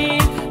me.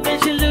 Then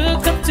she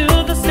looked up to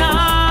the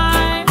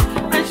sky,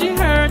 and she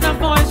heard a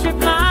voice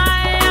reply.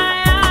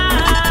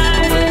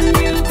 When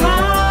you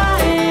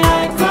cry,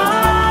 I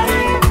cry.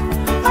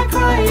 I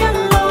cry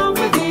along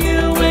with you.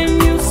 When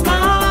you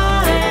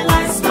smile,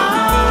 I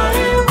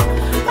smile.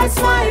 I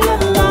smile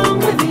along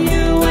with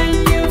you. When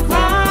you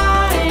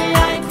cry,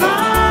 I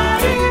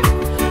cry.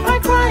 I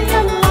cry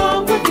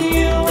along with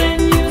you. When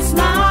you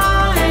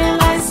smile,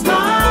 I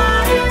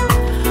smile.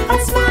 I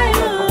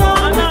smile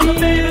along with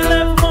you. Baby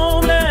left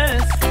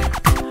homeless,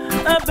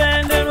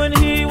 abandoned when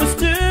he was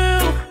 2.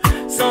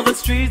 So the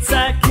streets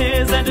like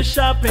his and the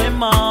shopping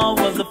mall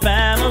was the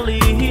family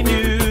he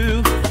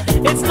knew.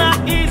 It's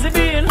not easy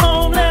being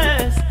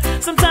homeless.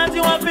 Sometimes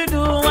you have to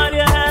do what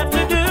you have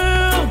to do.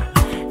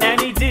 And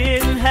he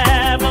didn't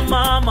have a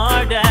mom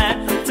or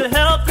dad to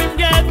help him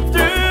get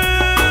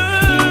through.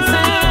 He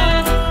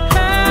said,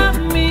 help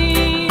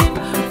me,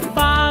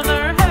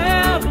 Father,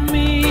 help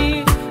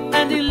me.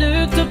 And he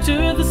looked up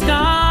to the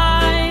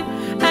sky,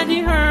 and he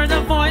heard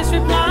a voice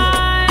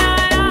reply.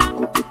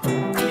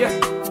 Yeah,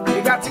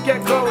 you got to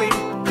get going.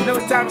 No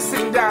time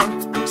sitting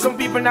down. Some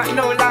people not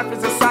know life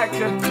is a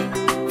cycle.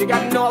 You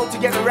gotta know how to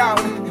get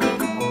around.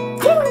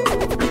 Woo!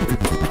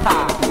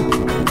 Ha.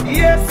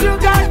 Yes, you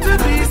got to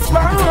be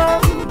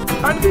strong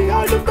and be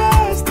all the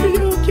best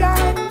you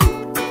can.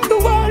 The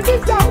world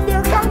is out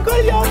there, conquer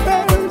your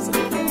fears.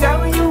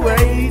 Now you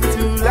wait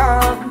too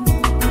long.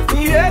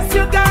 Yes,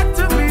 you got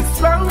to be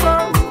strong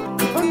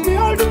and be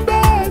all the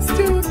best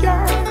you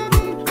can.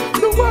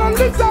 The world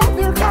is out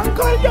there, conquer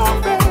conquer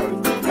your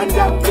fears, and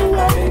don't you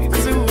wait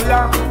too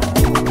long.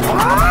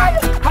 Hi,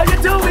 how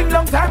you doing?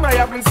 Long time I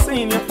haven't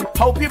seen you.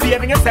 Hope you're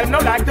behaving yourself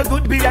now like a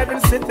good behaving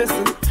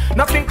citizen.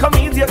 Nothing come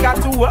easy, you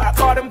got to work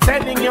hard, I'm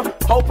telling you.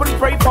 Hope and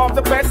pray for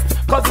the best,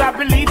 cause I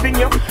believe in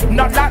you.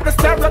 Not like the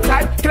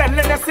stereotype,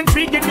 cleanliness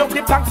intriguing you.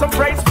 Give thanks and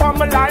praise for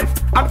my life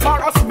and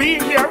for us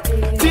being here.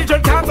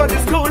 Children can't go to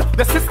school,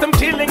 the system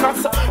killing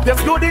us.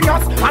 There's good in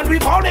us, and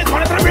we've always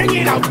wanted to bring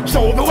it out.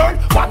 Show the world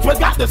what we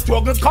got, the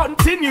struggle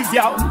continues,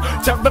 yo.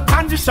 Check the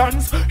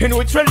conditions in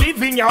which we're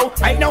living, yo.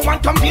 Ain't no one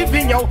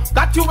competing, yo.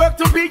 Got to work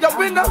to be a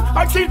winner.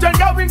 Our children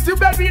going to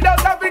bed without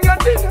having a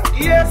dinner.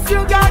 Yes,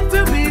 you got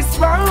to be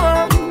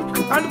strong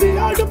and be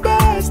all the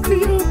best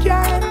you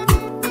can.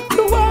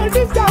 The world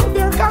is out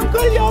there,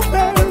 conquer your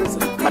fears,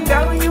 and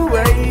now you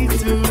wait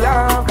too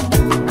long.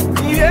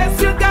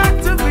 Yes, you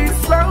got to be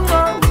strong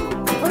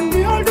and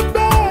be all the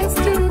best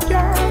you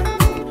can.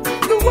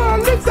 The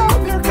world is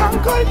out there,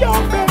 conquer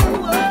your fears,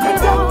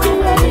 and now you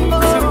wait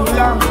too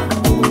long.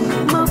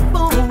 My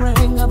phone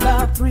rang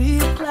about 3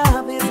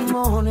 o'clock this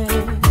morning.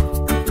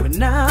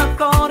 When I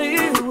thought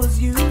it was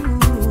you,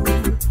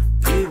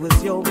 it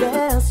was your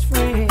best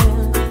friend.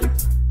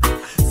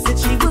 Said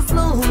she was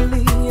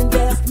lonely and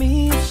asked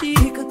me if she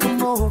could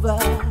come over.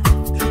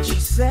 She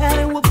said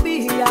it would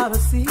be out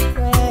of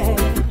secret,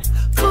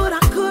 but I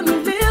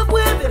couldn't live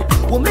with it.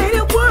 What made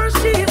it worse,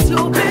 she is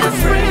your best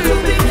friend. You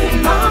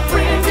became my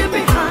friend, and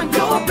behind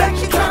your back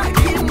she tried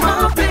to get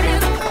my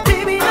bed.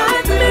 Baby, I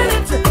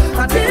admit it,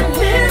 I didn't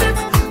mean it,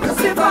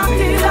 cause if I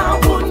did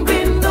I wouldn't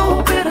be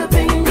no better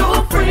than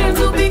your friend.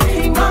 You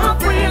became my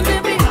friend,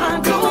 and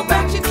behind your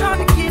back she tried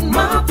to get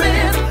my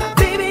bed.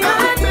 Baby, I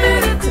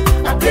admit it,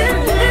 I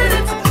didn't mean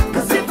it,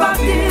 cause if I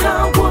did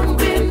I wouldn't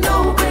be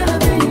no better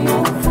than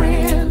your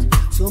friend.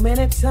 So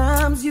many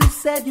times you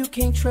said you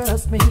can't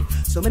trust me,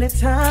 so many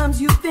times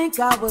you think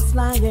I was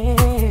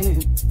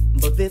lying,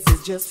 but this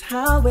is just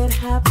how it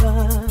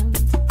happened.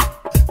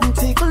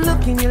 Take a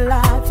look in your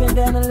life and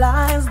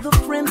analyze the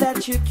friend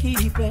that you're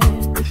keeping,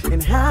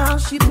 and how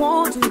she'd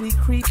want to be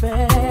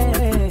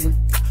creeping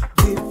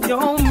with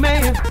your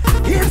man.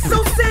 It's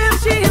so sad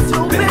she is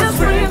your best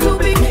friend who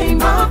became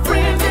my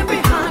friend, and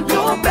behind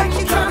your back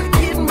she tried to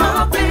get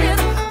my bed.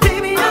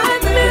 Baby, I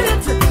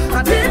admit it,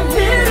 I didn't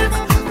mean it,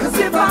 cause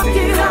if I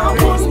did I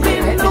wouldn't be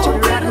no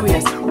better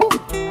than.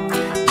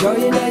 Joy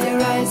in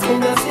your eyes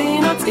when I see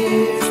no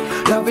tears.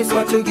 Love is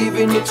what you're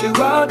giving me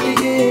throughout the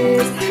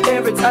years.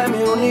 Every time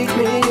you need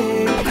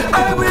me,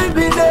 I will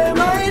be there,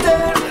 my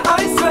dear,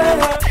 I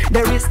swear.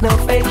 There is no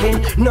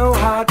faking, no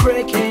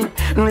heartbreaking.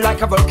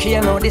 Like a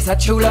volcano, this a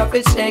true love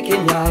is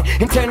shaking, yeah.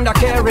 In tender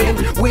caring,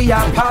 we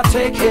are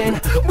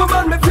partaking.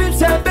 Woman, me feel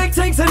say big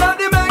things in all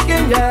the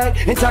making, yeah.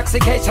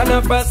 Intoxication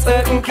of a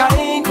certain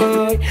kind,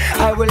 boy.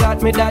 I will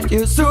admit that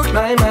you suit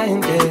my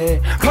mind, yeah.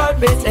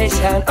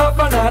 Conversation of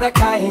another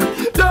kind.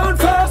 Don't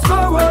fast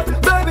forward,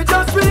 baby,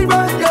 just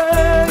rewind,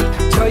 yeah.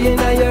 Joy in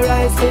your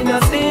eyes, me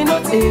not see no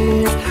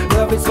tears.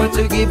 Love is what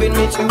you're giving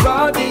me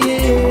throughout the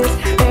years.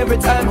 Every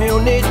time you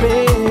need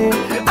me,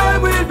 I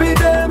will be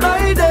there,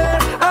 my dear,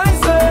 I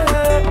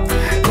swear.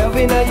 Love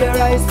in your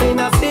eyes, me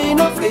not see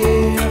no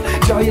fear.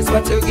 Joy is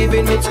what you're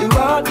giving me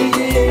throughout the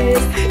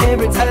years.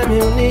 Every time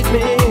you need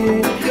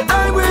me,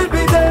 I will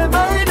be there,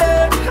 my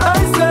dear,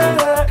 I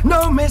swear.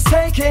 No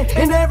mistaking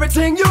in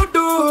everything you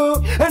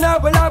do, and I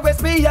will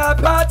always be a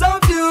part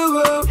of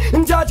you.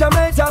 And Judge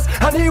made us,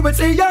 and He will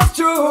see us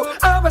through.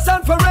 Always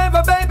and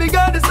forever, baby,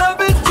 God is love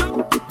is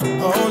true.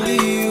 Only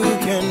you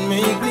can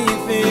make me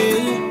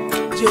feel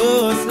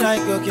just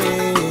like a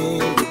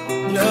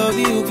king. Love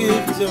you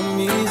give to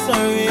me so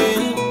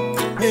real,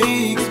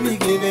 makes me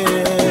give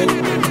in.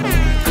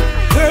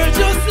 Girl,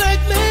 just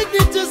like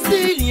magnet, just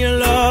steal your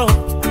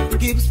love,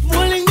 keeps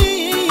pulling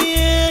me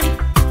in.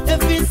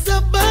 If it's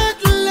a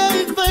battle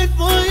I fight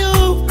for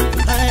you,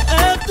 I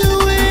have to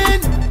win,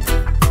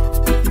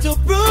 to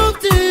prove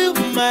to you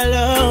my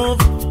love,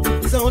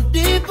 so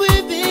deep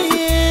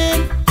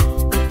within.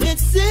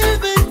 It's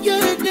even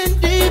getting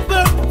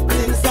deeper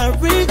since I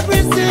reached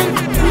prison.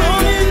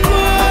 Longing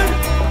for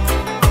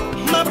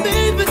my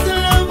baby to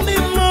love me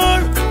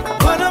more.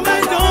 What am I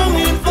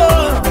longing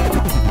for?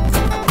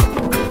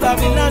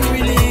 Babylon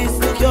release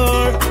the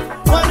cure.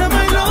 What am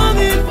I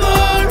longing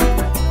for?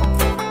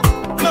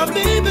 My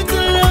baby to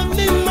love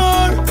me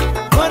more.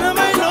 What am I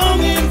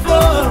longing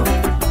for?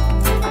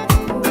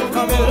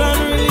 Babylon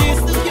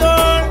release the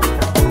cure.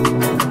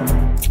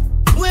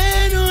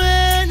 When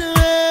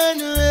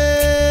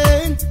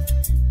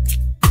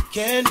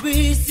can't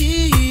we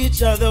see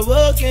each other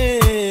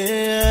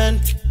walking?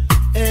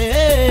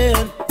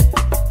 And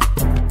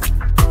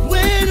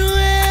when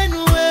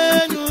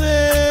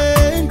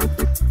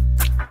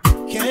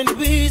can't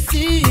we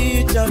see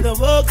each other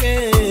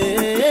walking?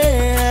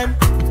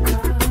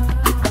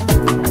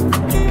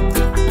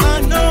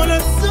 I know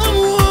that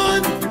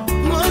someone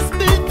must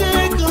be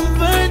there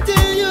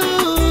comforting you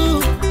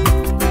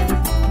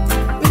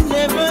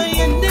whenever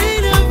you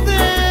need a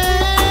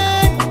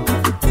friend.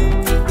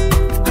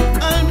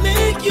 I'll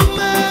make you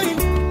mine.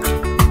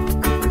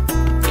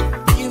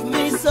 Give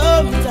me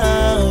some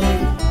time.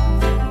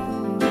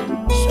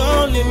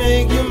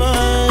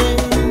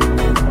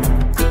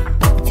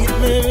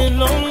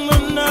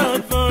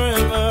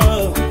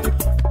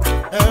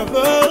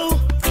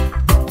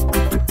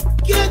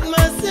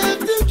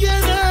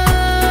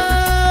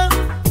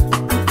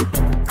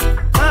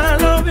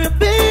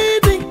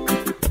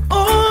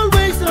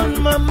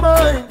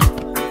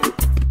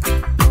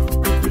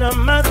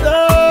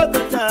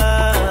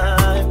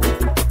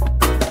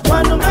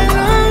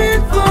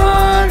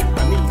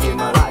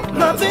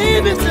 My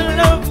baby still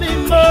love me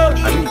more.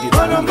 I need it.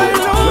 But I'm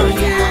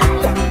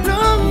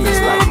It's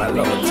like my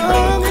love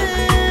train.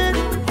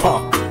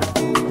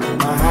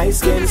 My eyes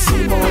can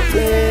see more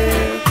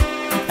clear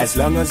as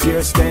long as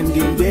you're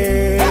standing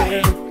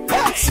there.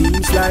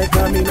 Seems like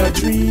I'm in a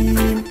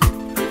dream,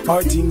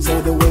 or things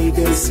are the way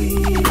they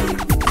seem.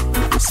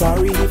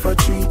 Sorry if I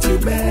treat you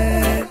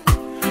bad,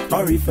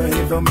 or if I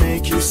ever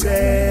make you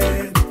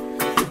sad.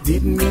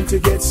 Didn't mean to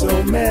get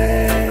so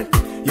mad.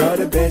 You're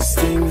the best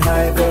thing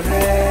I ever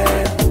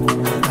had.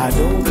 I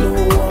don't know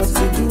what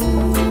to do.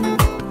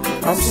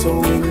 I'm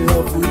so in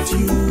love with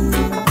you.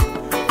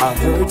 I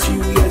hurt you,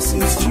 yes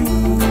it's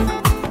true,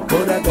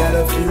 but I got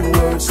a few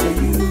words for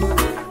you.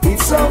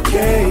 It's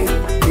okay,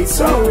 it's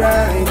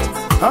alright.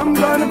 I'm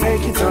gonna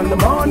make it on the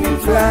morning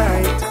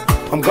flight.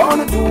 I'm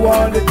gonna do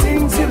all the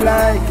things you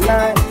like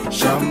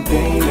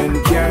champagne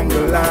and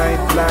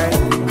candlelight,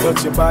 light.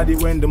 Touch your body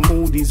when the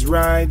mood is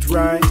right.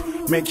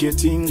 Make you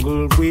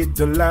tingle with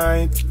the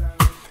light.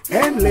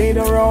 And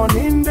later on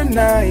in the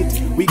night,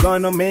 we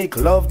gonna make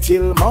love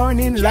till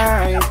morning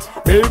light.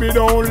 Baby,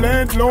 don't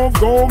let love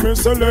go,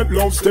 mister, let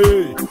love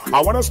stay.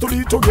 I want us to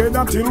be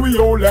together till we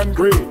old and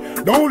grey.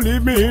 Don't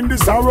leave me in this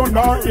sorrow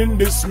nor in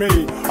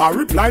dismay. A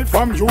reply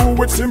from you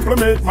would simply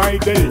make my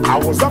day. I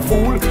was a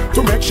fool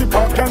to make she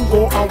pack and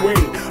go away.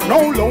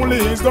 Now lonely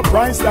is the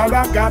price that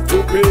I got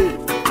to pay.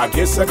 I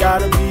guess I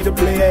gotta be the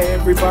player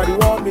everybody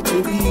want me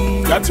to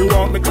be. That you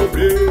want me to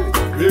be.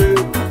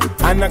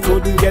 And I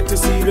couldn't get to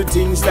see the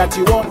things that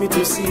you want me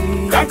to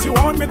see. That you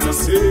want me to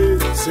see.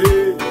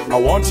 I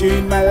want you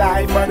in my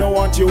life, I don't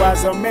want you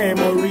as a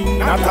memory.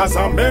 Not as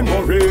a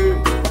memory.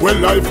 Well,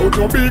 life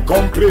wouldn't be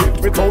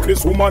complete without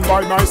this woman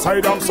by my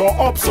side. I'm so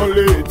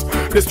obsolete.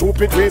 The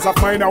stupid ways of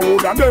mine I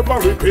would never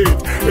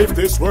repeat. If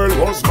this world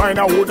was mine,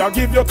 I would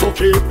give you to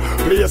keep.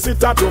 Place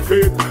it at your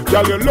feet.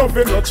 Girl, your love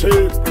is not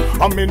cheap.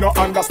 I may not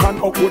understand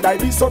how could I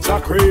be such a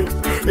creep.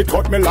 It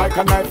cut me like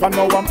a knife and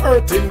now I'm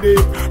hurting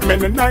deep.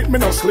 Many night me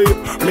no sleep.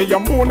 Me a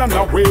moan and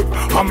a wake.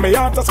 And me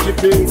heart a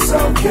skip it. It's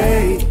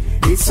okay,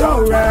 it's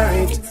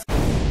alright.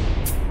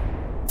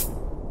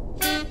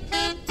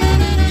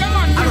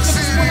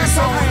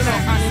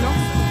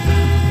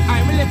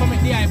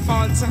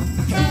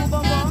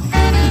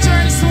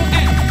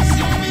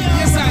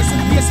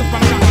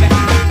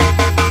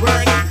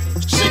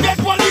 She get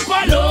one lip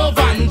of love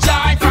and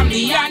joy from the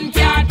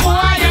Yankee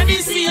boy. And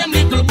the same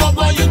little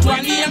bubble you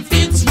 20 and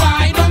fits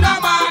right. On the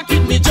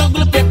market me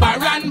juggle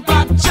pepper and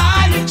pop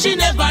chai. She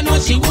never know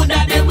she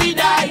woulda they we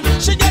die.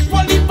 She get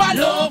one lip of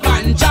love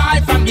and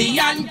joy from the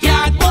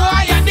Yankee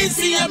boy. And the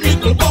same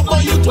little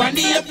bubble you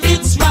 20 and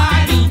fits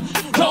right.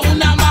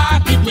 Round the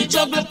market me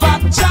juggle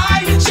pop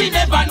chai. She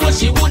never know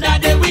she woulda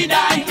they we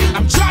die.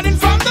 I'm trotting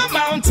from the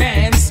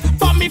mountains.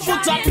 For me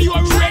foot up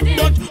pure red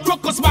dot.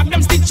 Crocus back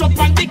them stitch up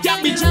and the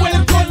cabbage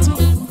well cut.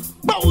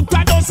 Bout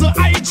a dozen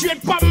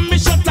hydrate pump me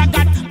shut I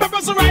got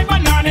peppers, ripe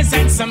bananas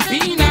and some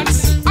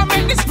peanuts. I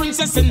met this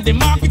princess in the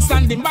market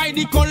standing by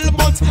the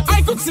culvert.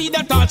 I could see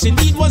that all she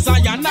need was I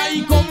and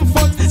I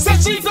comfort.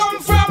 Said she come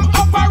from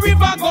upper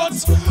river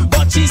gods,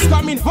 but she's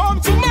coming home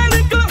to my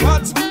little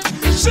hut.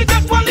 She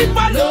got one lip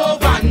of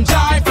love and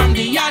joy from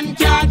the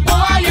Yankee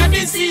boy. And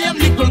the same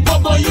little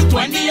bubble you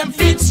 20 and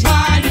fits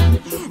right.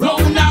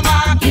 Round the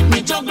market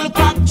me juggle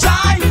pop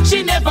chai.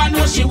 She never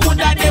know she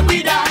woulda they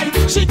we die.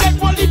 She get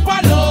one lip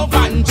of love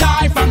and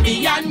joy from the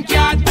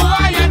Yankee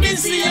boy. And the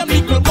same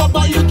little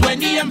bubble you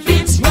 20 and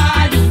fits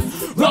right.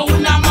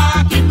 Round the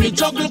market me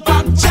juggle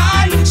pop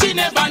chai. She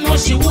never know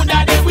she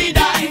woulda they we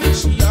die.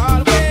 She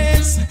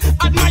always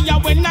admire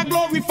when I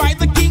glorify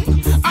the king.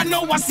 I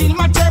know I seal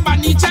my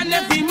turban each and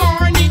every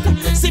morning.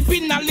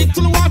 Sipping a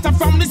little water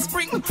from the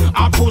spring.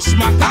 I push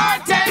my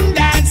cart and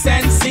dance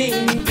and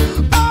sing.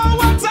 Oh,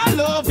 what a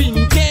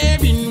loving,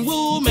 caring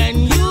woman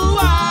you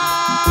are.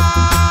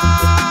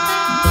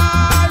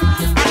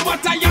 And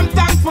what I am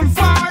thankful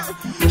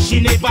for. She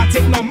never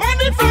take no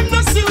money from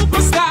the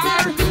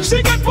superstar.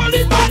 She got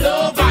bullied by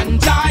love and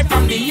joy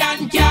from the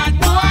Yankee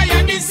boy.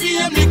 And the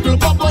same little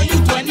bubble you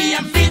 20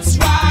 and fits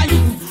right.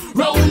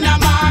 Round the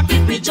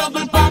market we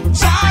juggle pop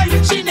chai.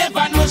 She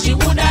never know she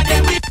woulda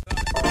they with.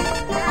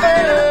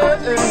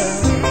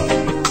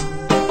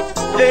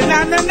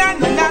 Na na na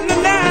na na na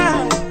na.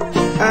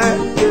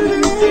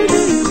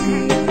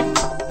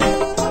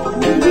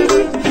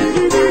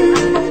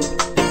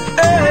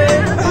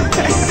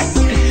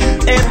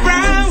 Hey,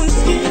 brown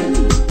skin,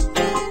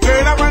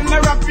 girl, I wanna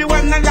wrap you,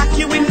 wanna lock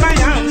you in my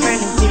arms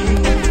and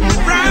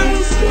brown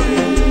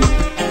skin,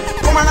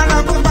 woman, I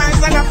love the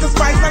spice, I love the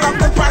spice, I love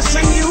the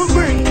passion you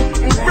bring.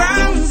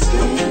 Brown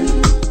skin,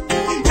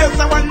 yes,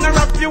 I wanna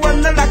wrap you,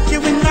 wanna lock you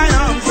in my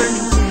arms and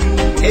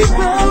hey,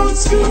 brown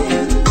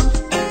skin.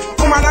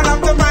 Woman, I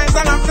love the vibes,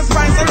 I love the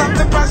spice, I love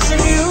the passion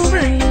you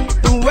bring.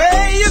 The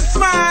way you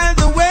smile,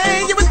 the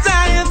way you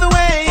retire, the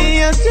way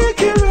you take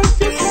care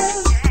of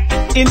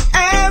yourself. In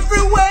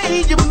every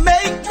way you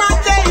make my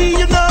day,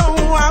 you know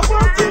I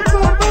want it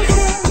for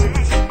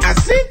myself. I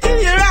see in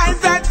your eyes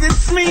that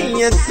it's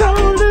me, it's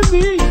only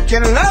me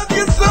can love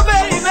you so,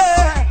 baby.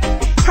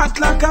 Hot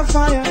like a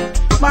fire,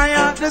 my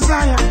heart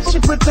desire. she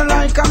pretty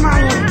like a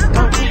man.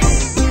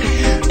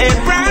 A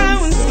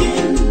brown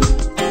skin,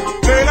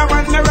 girl, I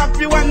wanna wrap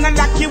you, wanna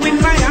lock you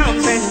in my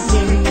arms and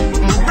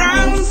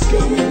brown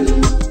skin,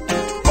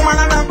 woman,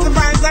 I love the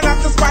vibes, I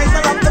love the spice,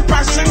 I love the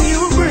passion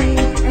you bring.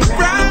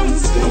 Brown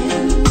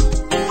skin,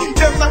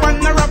 yes, I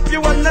wanna wrap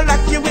you, wanna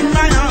lock you in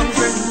my arms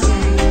and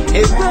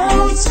a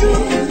brown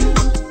skin,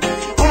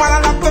 woman, I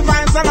love the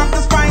vibes, I love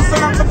the spice, I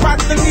love the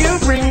passion you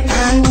bring.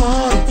 I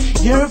want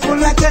your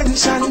full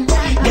attention,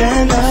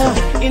 your love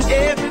in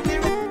everything.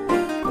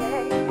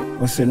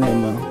 What's your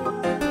name, man?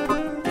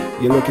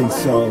 You're looking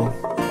so.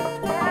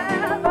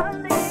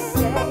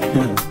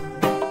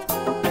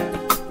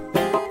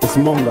 It's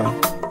Monga.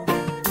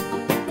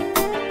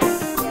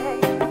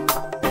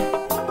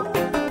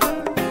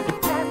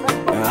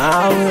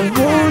 I will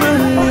hold her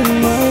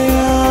in my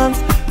arms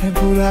and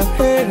put her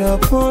head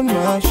up on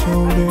my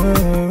shoulder.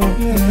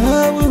 And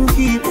I will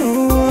keep her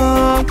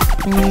warm,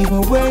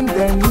 even when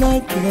the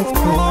night gets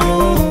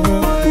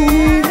colder. We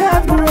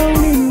have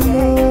grown in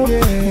love,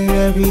 and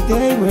every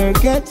day we're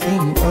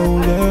getting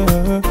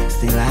older.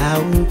 Still, I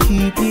will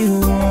keep you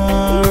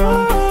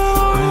warm.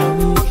 I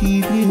will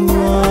keep you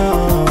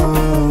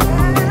warm.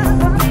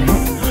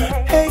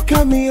 Hey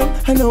Camille,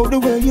 I know the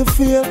way you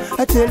feel.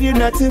 I tell you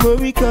not to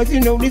worry, cause you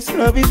know this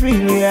love is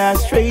really a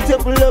straight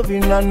up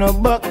loving and a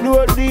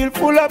backdoor deal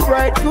full of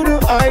pride,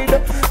 couldn't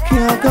hide,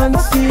 can't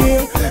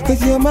conceal.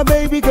 Cause you're my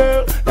baby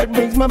girl, that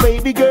brings my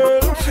baby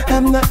girl.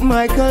 I'm not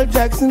Michael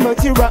Jackson,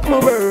 but you rock my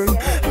world.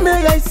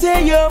 May I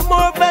say you're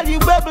more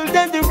valuable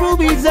than the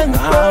rubies and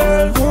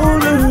pearls. I'll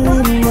hold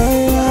her in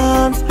my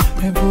arms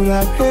and put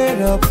her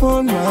head up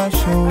on my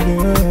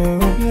shoulder.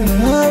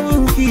 And I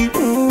will keep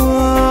her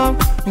warm,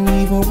 and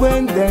even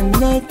when the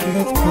night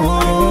gets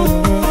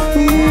colder.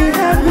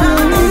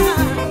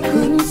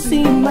 Couldn't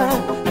see my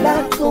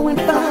life going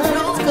fine,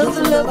 cause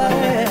the love I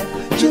had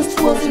just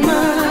wasn't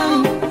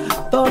mine.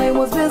 Thought it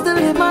was best to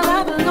live my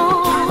life alone.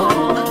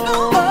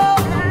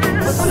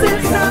 But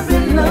since I've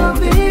been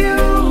loving you,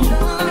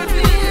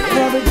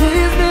 every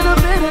day's been a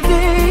better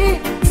day.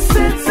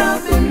 Since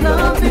I've been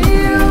loving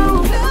you,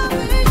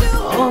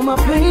 all my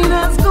pain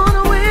has gone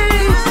away.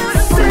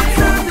 Since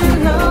I've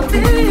been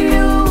loving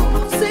you,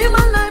 see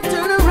my life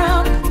turn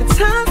around. The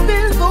time's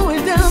been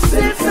going down.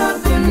 Since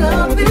I've been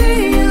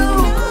loving you,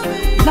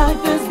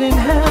 life has been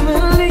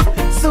heavenly,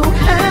 so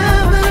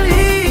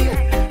heavenly.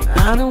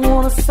 I don't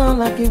wanna sound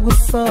like it was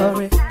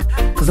sorry,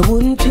 cause I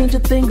wouldn't change a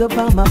thing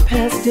about my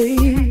past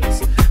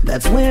days.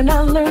 That's when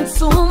I learned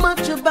so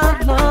much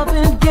about love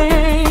and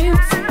games.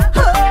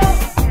 Oh,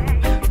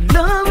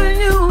 loving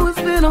you has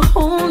been a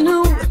whole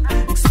new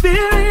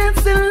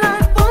experience in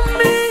life for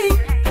me.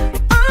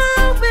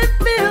 Oh, it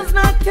feels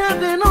like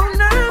heaven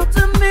on earth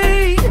to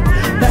me.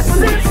 That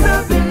since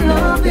I've been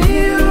loving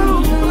you,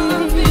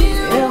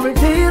 every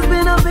day has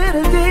been a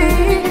better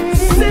day.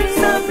 Since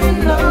I've been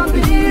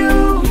loving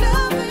you,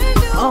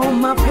 all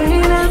my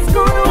pain has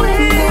gone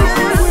away.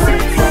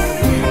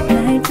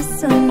 Night to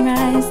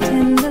sunrise,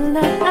 tender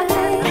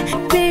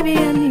light, baby, I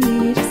need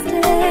you to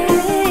stay.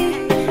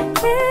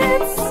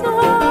 It's so,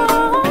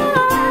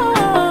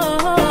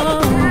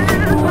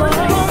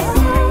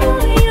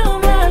 you're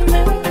my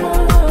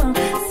miracle,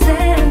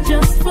 sent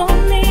just for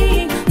me.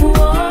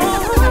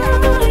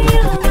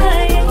 You're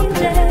my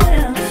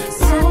angel,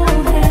 so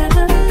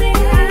heavenly.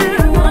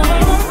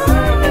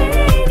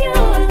 Rain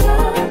your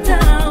love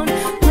down,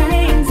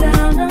 rain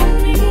down on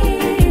me.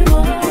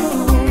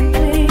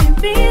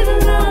 Baby, the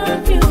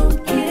love you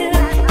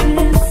give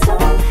is so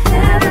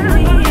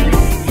heavenly.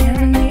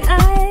 Heavenly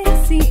eyes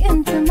see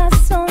into my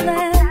soul,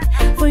 and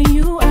for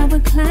you I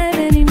would climb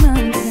any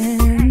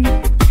mountain.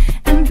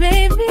 And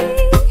baby,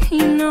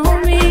 you know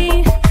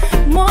me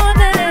more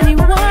than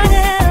anyone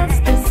else.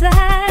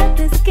 Beside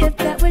this gift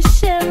that we're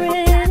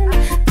sharing,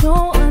 no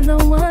other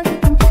one to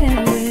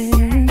compare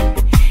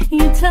with.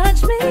 You touch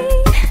me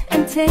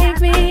and take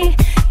me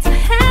to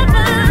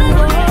heaven.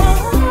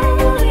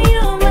 Oh,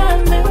 you're my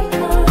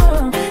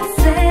miracle,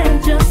 sent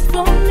just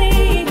for me.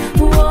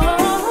 Oh,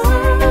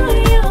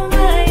 you're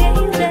my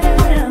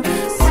angel,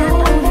 so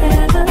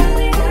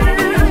heavenly.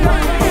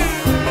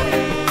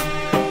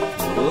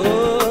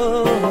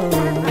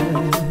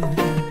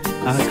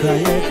 I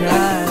cry.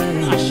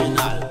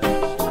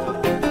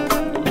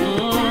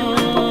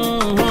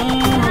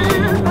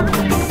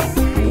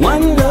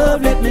 One love,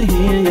 let me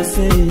hear you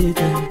say it.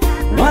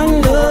 One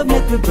love,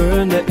 let me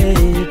burn the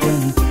hate.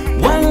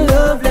 One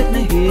love, let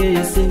me hear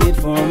you sing it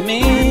for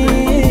me.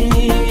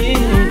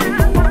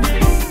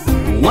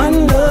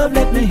 One love,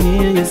 let me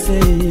hear you say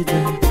it.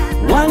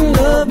 One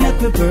love,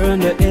 let me burn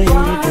the hate.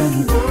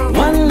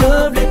 One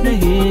love, let me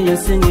hear you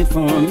sing it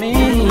for me.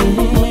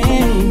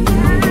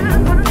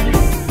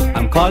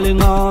 I'm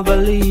calling all the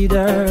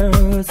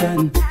leaders,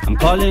 and I'm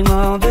calling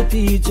all the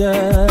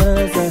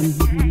teachers, and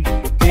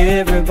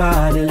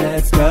everybody,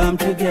 let's come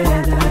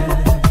together.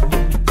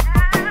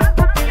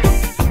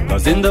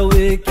 Cause in the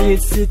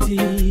wicked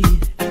city,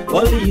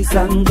 police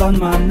and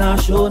gunmen now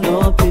show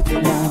no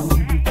pity now.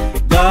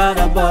 God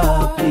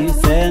above, please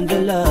send the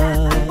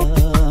love.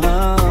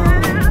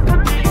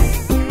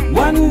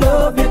 One One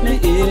love, let me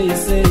hear you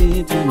say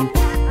it.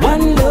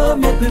 One love,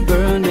 make me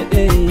burn the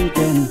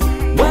aching.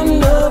 One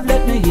love,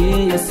 let me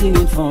hear you sing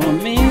it for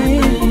me.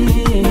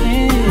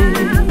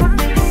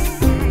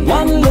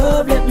 One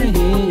love, let me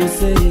hear you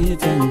say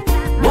it.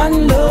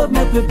 One love,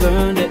 make me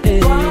burn the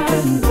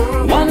aching.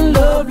 One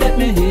love, let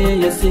me hear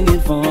you sing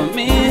it for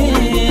me.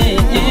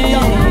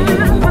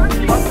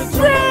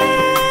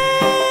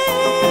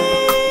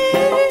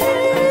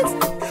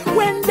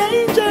 When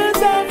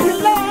dangers of your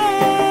life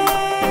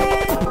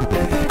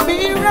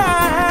be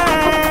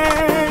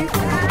right,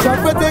 try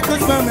to protect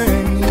us from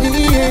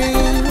enemy,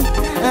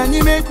 and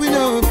you make we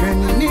no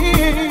friendly,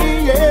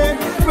 yeah.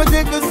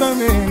 Protect us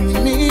from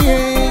enemy,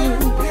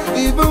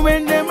 even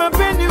when them up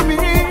enemy.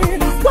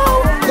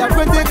 Whoa, try to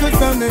protect us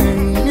from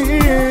enemy,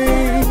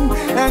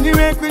 and you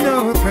make we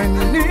no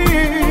friendly,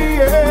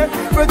 yeah.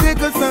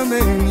 Protect us from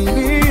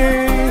enemy,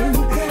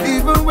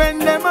 even when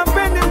them up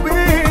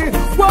enemy.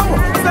 Whoa,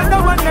 so no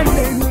one can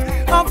think.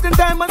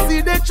 Oftentimes I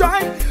see they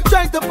try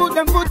to put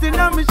them foot in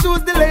on me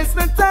shoes, the lace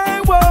no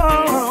time.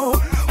 Whoa,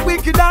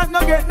 wicked heart no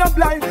get no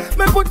blind.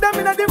 Me put them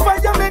in the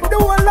fire, make the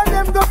whole of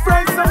them go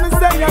fry. So me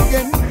say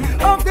again,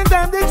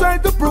 oftentimes they try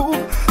to prove,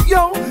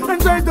 yo,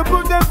 and try to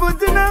put their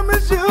foot in on my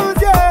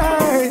shoes,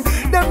 yeah.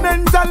 Them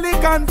mentally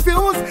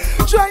confused.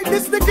 Try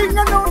this the king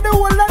and now the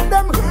whole of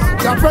them.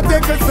 God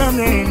protect us from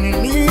the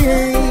enemy,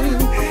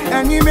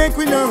 and you make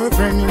we no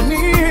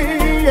friendly,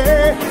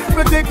 yeah.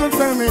 Protect us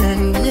from the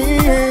enemy,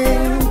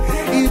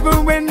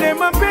 even when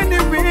them up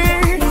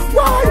enemy.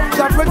 Why?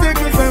 God protect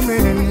us from the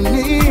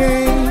enemy,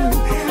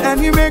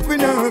 and you make we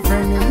no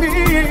friendly,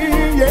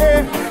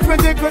 yeah.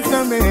 Protect us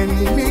from the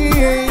enemy,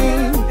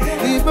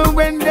 even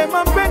when them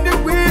up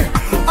enemy.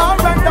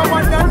 Alright, I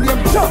want that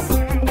name just.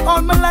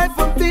 All my life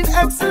I've been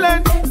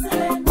excellent.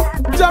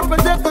 God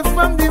protect us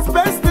from this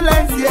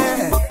pestilence,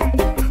 yeah.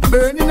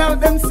 Burning out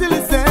them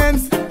silly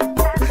sense.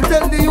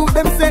 Tell the youth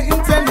them say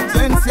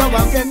intelligence, yo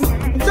again.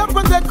 God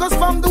protect us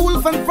from the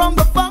wolf and from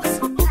the fox.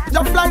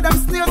 Jah fly them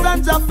snails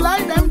and Jah fly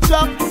them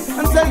chop.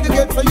 And tell the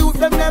get for youth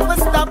them never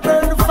stop.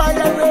 Burn the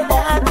fire red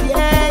hot,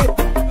 yeah.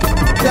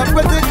 Jah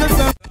protect us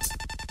from.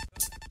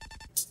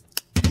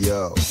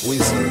 Yo,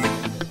 Wizard,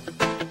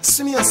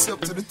 sing us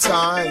up to the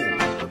time.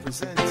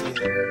 Representing,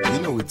 you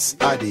know it's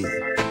Addy,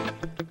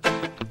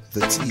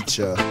 the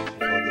teacher,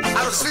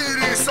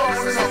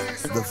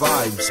 the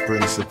vibes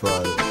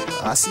principal.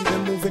 I see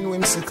them moving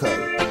whimsical.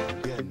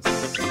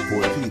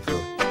 Poor people.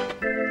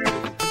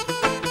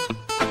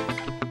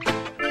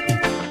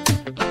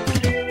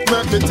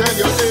 Let me tell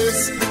you this,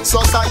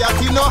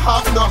 society no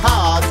have no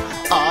heart.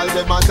 All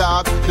them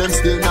attack, them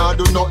still now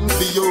do nothing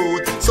for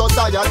youth.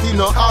 Society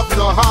no have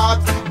no heart.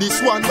 This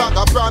one bag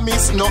of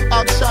promise, no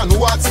action,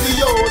 what's the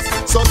use?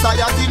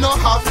 Society no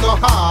have no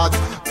heart.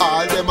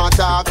 All them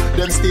attack,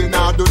 them still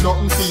now do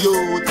nothing for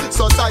youth.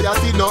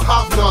 Society no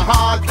have no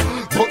heart.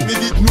 But me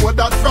did know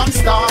that from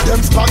start.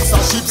 Them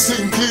sponsorship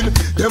sinking.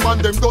 Them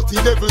and them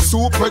dirty devil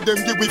soup where them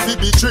give we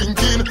be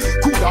drinking.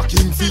 Coulda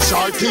kingfish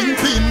or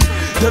kingpin.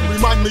 Them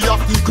remind me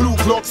of the Ku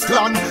Klux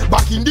Klan.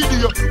 Back in the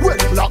day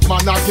when black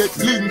man a get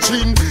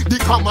lynching.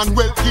 The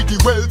Commonwealth give the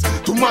wealth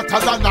to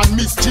Matalan and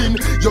Mischin.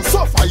 You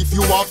suffer if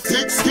you have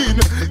thick skin.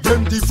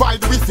 Them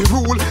divide with the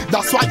rule.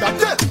 That's why I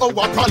tell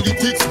our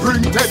politics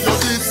bring. Tell you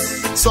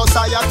this,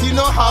 society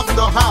no have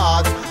no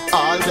heart.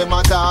 All them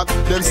attack,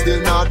 them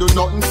still now do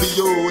nothing for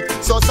youth.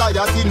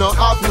 Society no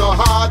have no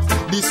heart.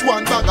 This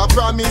one bag of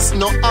promise,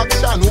 no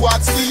action,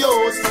 what's the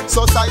use?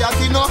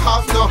 Society no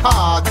have no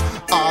heart.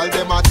 All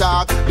them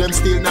attack, them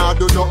still now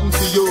do nothing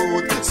for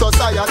youth.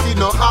 Society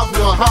no have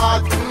no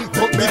heart.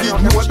 But me did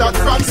know that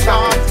from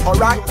start.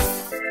 Alright,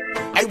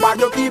 I want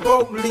you keep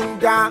holding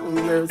down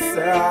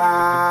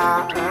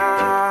yourself.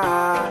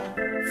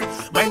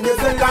 When there's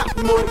a lot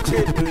more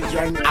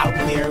children out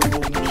there who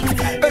need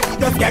help.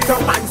 Just get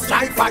up and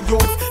strive for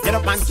youth. Get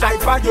up and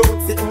strive for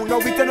youth. See who know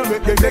it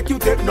and make you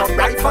take no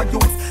right for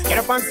youth. Get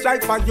up and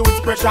strive for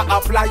youth. Pressure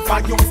apply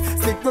for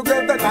youth. Stick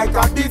together like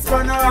a disc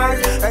on a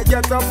eye.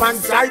 Get up and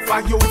strive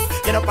for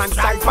youth. Get up and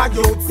strive for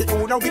youth. See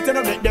who know it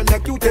and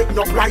make you take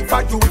no right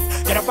for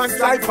youth. Get up and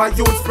strive for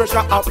youth.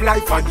 Pressure apply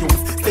for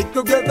youth. Stick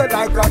together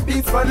like a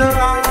disc on a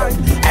eye.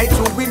 I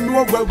do we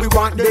know where we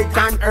want, they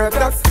can hurt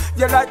us.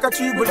 You're like a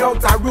tree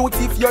without a root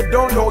if you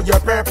don't know your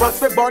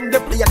purpose. We burn the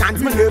plane and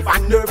me never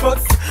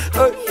nervous.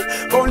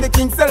 Only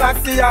King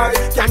Selassie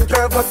can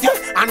curve us, yeah.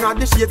 And all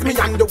the shades me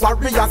and the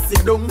warrior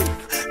sit down.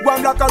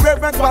 One like a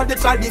reverend while the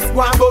child is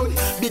one bone.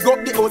 Big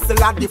up the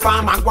hustle at the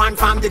farm and one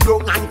farm the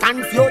ground. And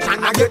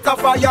confusion I get a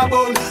fire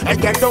bone. I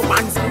get up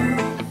and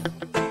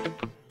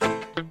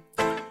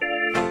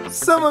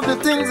some of the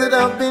things that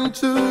I've been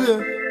through,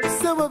 yeah.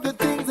 Some of the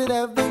things that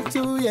I've been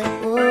through, yeah.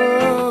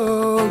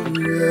 Oh,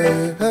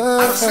 yeah.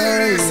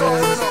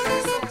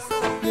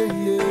 Yeah,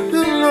 yeah.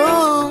 You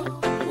know,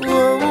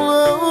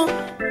 oh,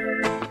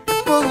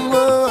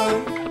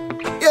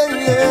 yeah,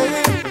 yeah,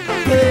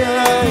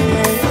 yeah.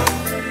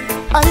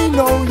 I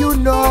know you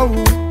know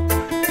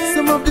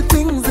some of the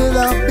things that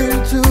I've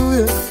been through,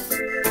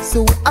 yeah.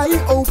 So I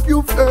hope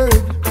you've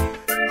heard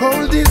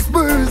all these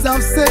words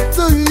I've said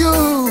to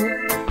you.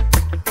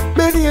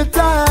 Many a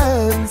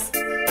times,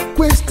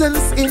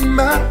 questions in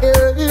my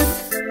head,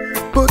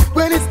 but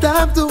when it's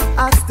time to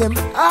ask them,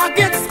 I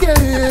get scared.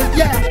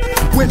 Yeah,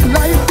 when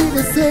life be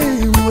the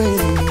same way.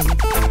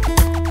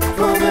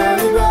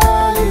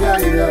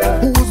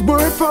 Who's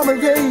born from a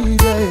lady?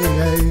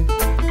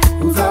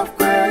 Who's up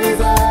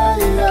crazy?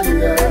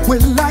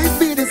 When life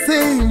be the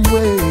same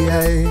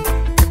way.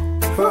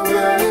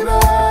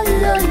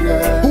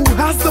 Who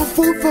has some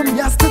food from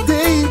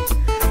yesterday?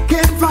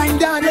 Can't find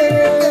that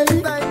day.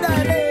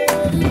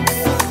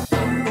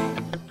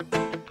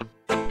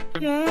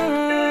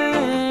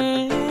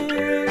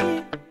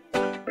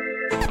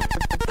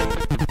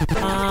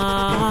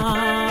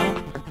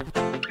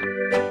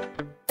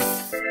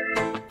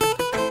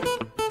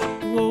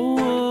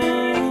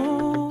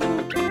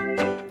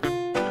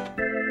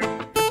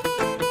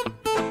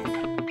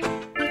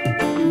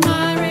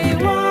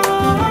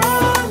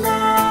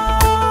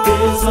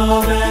 It's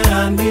all that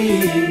I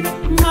need.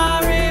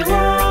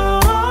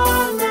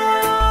 Marijuana.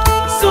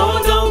 So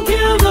don't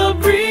kill the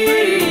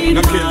breed.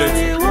 Not kill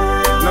it.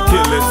 Not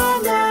kill it.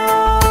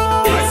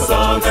 It's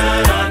all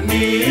that I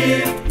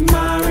need.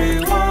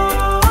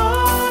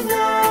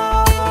 Marijuana.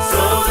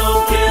 So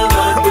don't kill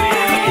the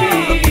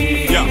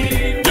breed. Yeah.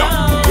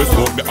 We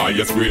smoke the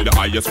highest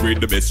grade,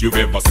 the best you've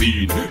ever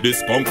seen. This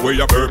skunk where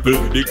you're purple,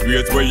 the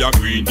grades where you're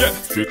green. Yeah,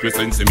 strictly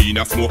sense me,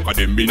 a smoke of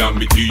them in on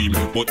me team.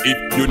 But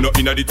if you're not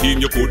in the team,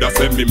 you could have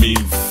sent me mean.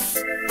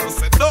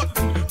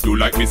 Do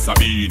like me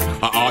Sabine.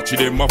 I archie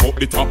them up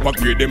the top, I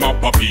grade them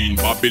up a bean.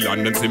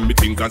 Babylon them send me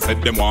things and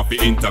said them want to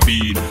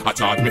intervene. I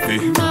charge me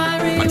fee.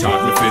 I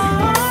charge me fee.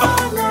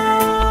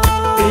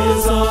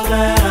 Is all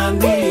that I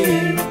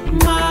need.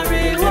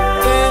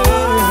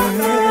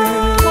 Marijuana.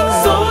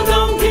 So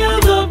don't kill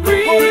the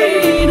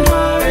breed.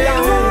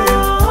 Marijuana.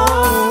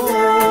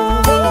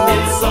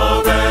 It's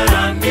all that I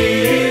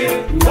need.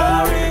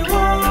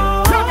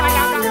 Marijuana.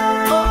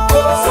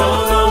 So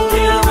don't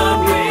kill the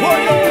breed.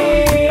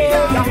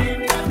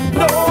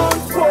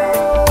 Don't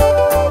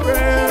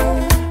worry,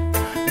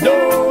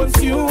 don't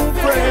you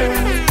fret.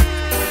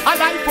 I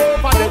like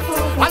over it.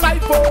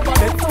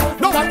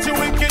 No what you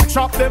wicked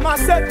chop them I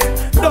said.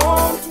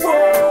 Don't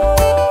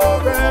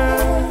worry,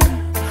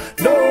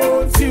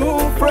 don't you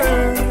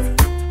fret.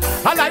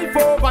 I like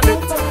over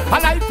it.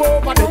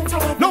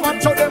 No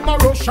what you them a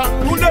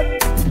Russian roulette.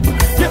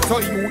 Get a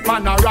youth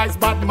man a rise,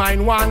 bad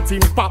mind want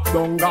him pop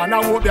down.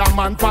 Gonna hold your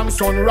man from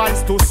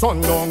sunrise to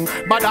sundown.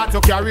 But that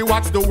you carry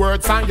watch the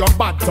words on your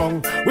bad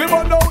tongue. We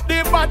burn out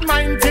the bad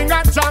mind thing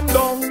and jam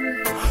down.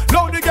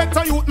 Now the get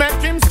a youth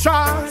make him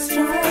strong.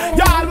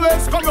 You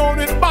always come on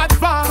with bad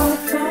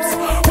vibes.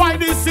 Why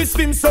this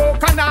system so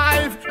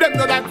connive? Them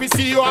know that we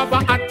see you have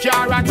a hot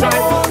car and drive.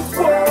 Don't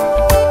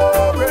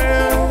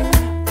worry,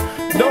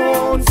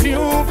 don't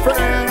you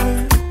fret.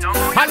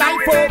 I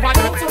like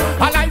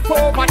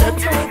over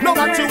it. No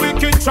matter we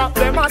can trap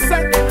them, I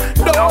said.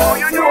 Don't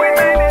worry,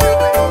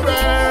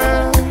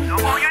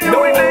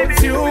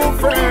 don't you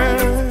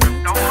fret.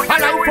 I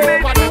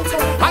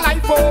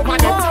like over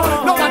it.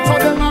 No matter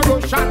them a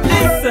rush and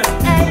listen.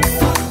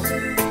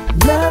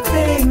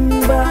 Nothing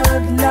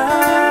but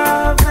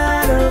love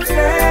and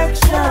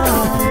affection,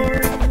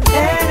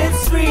 and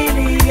it's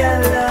really a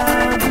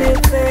lovely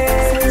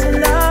thing. Such a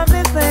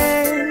lovely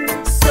thing.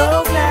 So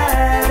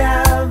glad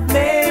I've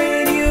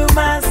made you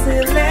my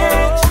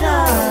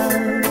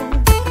selection.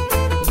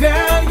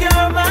 Girl,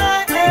 you're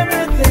my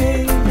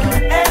everything,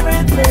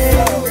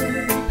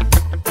 everything.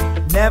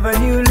 Never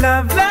knew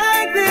love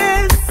like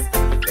this.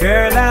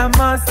 Girl, I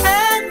must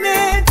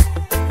admit,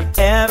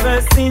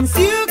 ever since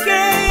you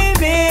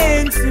came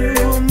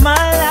into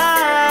my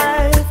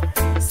life,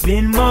 it's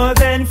been more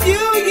than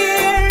few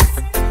years.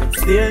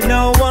 Still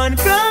no one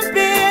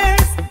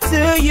compares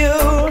to you.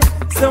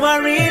 So I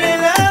really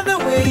love the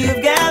way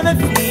you've got me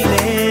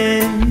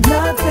feeling.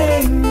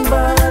 Nothing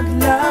but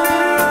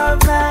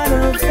love and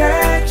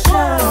affection,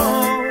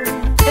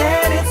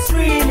 and it's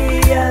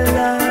really a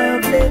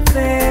lovely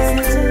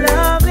thing. Such a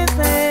lovely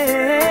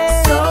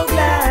thing. So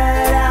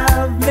glad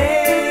I've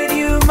made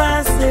you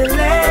my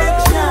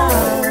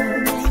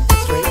selection.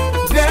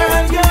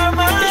 Girl, you're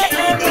my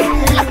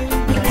everything.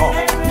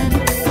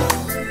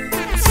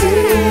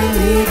 Say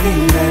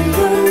leaving and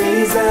the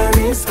reason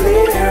is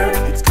clear.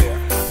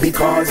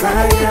 Because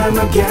I am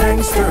a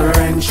gangster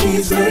and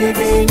she's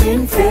living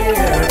in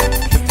fear.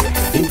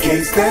 In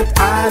case that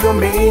I don't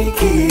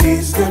make it,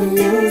 is the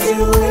news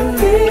you will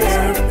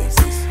hear.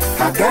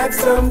 I got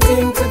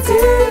something to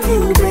tell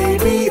you,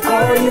 baby,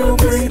 are you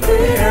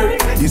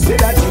prepared? You say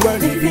that you are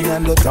leaving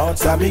and the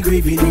thoughts of me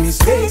grieving.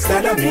 Mistakes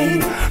that I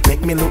made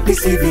make me look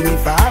deceiving.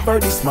 If I ever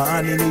this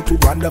morning, it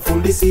would wonderful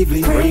this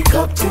evening. Break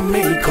up to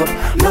make up,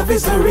 love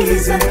is the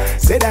reason.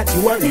 Say that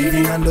you are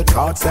leaving and the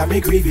thoughts of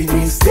me grieving.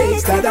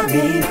 Mistakes that I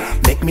made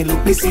make me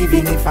look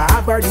deceiving. If I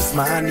ever this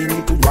morning,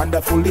 it would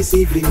wonderful this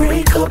evening.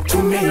 Break up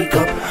to make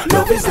up,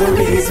 love is the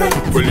reason.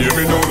 Well, you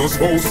me know no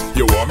spouse.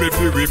 You want me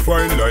to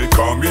refine like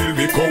a meal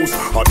me coast.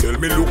 close. I tell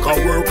me look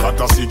I work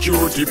at a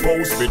security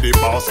post. Be the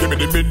boss, give me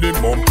the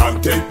minimum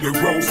and take the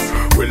gross.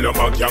 Well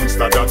I'm a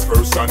gangster, that's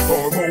first and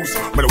foremost.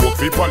 Me work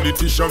for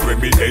politician when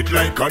me hate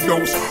like a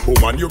dose.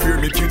 Woman you bear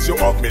me kids, you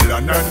have me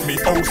land and me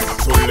house.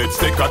 So let's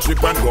take a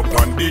trip and go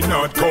on the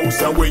north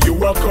coast. And where you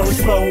a curse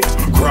about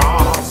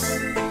cross.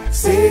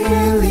 Say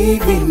you're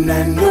leaving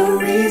and the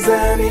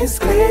reason is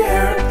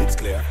clear. It's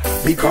clear.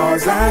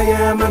 Because I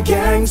am a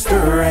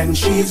gangster and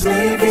she's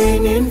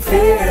living in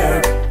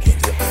fear.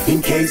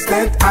 In case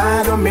that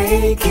I don't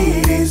make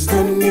it is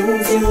the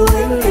news you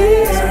will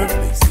hear.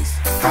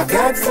 I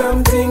got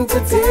something to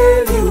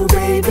tell you,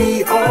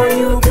 baby, are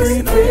you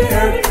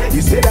prepared?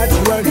 You say that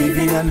you are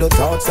leaving and the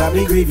thoughts I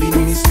be grieving.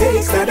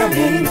 Mistakes that I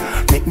made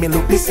make me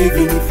look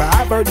deceiving. If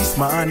I ever this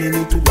morning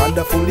into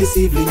wonderful this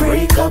evening,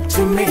 break up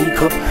to make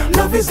up,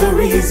 love is the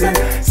reason.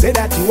 Say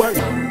that you are.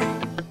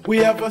 We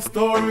have a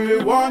story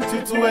we want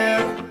you to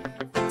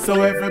hear,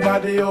 so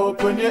everybody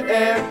open your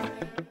ear.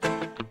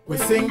 We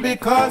sing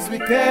because we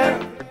care.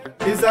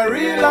 It's a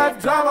real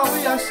life drama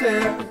we are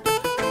share.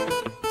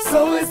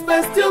 So it's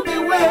best you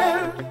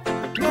beware.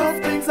 No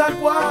things are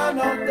going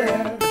out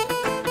there.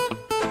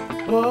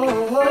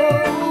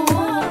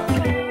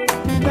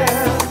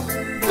 Yeah.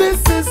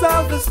 This is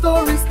how the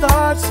story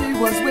starts. She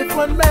was with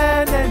one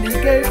man and he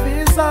gave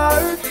his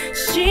heart.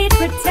 She'd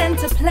pretend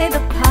to play the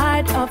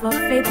part of a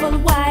faithful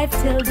wife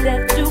till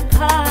death do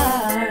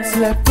part.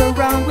 Slept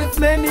around with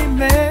many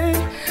men,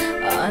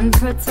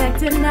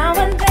 unprotected now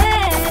and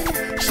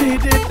then. She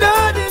did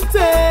not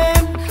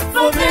intend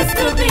for this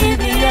to be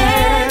the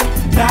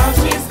end. Now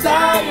she's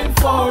dying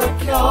for a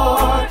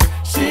cure.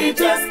 She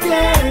just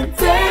can't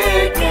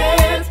take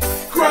it,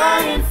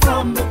 crying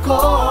from the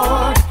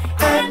core,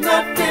 and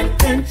nothing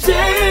can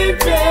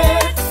change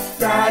it.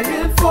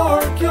 Dying for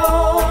a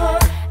cure,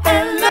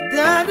 and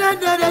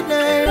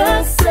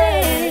the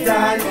same.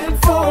 Dying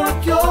for a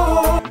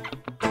cure.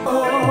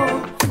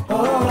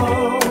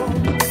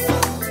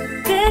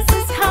 This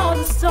is how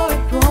the story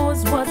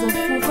goes. Was a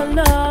fool for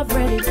love,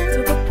 ready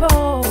to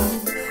propose.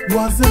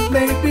 Wasn't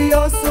maybe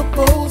you're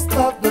supposed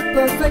of the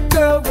perfect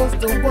girl was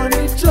the one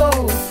he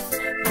chose.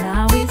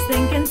 Now he's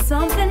thinking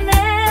something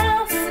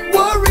else,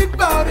 worried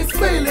about his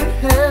failing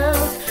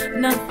health.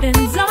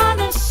 Nothing's on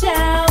the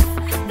shelf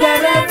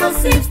that ever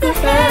seems to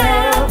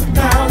help.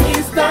 Now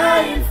he's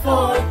dying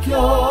for a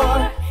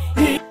cure.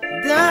 He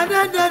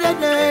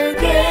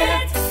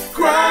get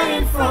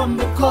crying from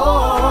the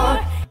core.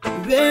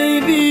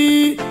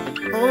 Baby,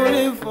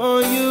 only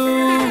for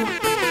you.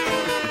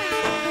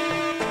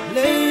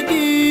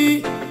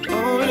 Lady,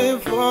 only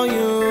for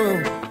you.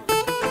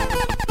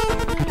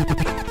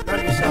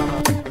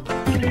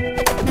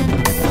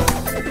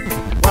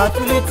 What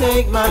will it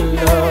take, my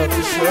love,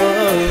 to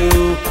show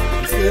you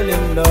I'm still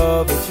in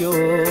love with you?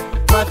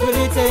 What will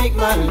it take,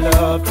 my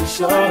love, to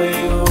show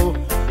you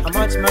how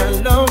much my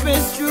love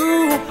is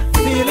true?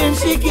 Feeling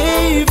she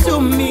gave to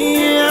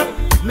me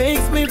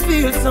makes me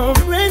feel so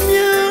brand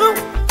new.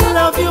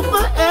 Love you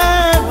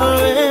forever,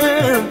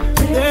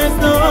 there's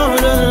no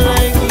other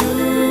like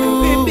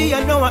you. Baby,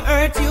 I know I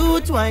hurt you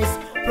twice.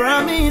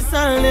 Promise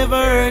I'll never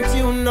hurt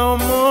you no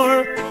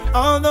more.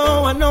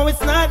 Although I know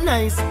it's not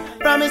nice,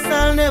 promise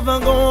I'll never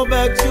go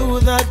back through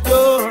that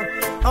door.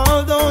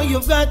 Although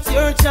you've got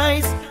your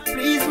choice,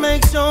 please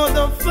make sure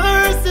the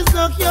first is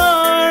the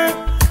cure.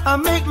 I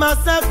make my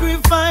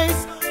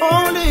sacrifice,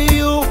 only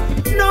you,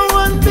 no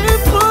one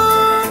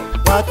before.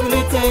 What will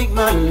it take,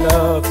 my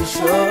love, to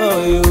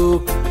show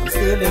you I'm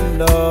still in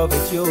love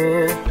with you?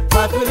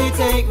 What will it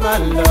take, my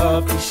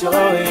love, to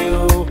show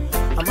you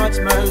how much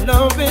my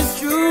love is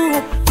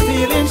true?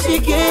 Feeling she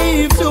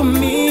gave to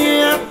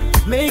me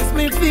makes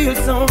me feel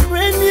so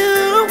brand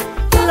new.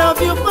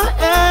 Love you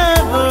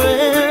forever,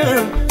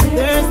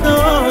 there's no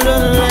other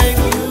like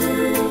you.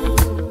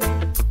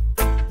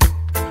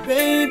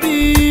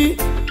 Baby,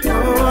 no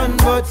one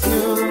but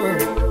you.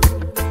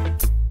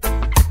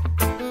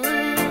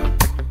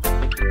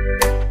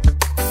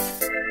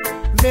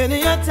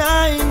 Many a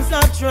times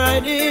I've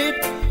tried it,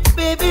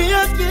 baby,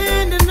 I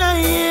can't deny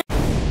it.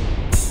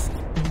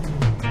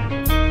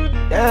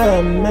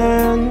 Damn,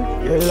 man,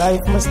 your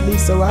life must be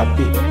so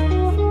happy.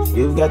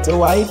 You've got a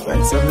wife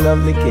and some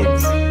lovely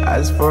kids.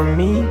 As for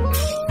me,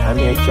 I'm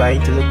here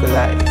trying to look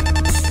alive.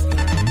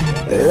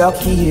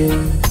 Lucky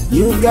you,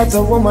 you've got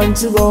a woman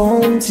to go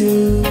home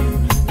to.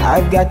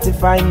 I've got to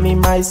find me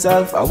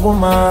myself a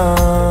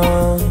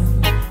woman.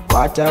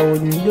 What I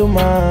wouldn't do,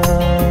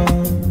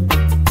 man.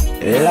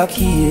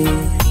 Lucky you,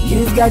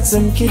 you've got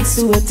some kids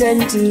to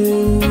attend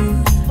to.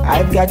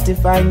 I've got to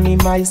find me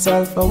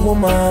myself a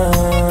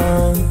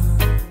woman.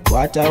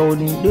 What I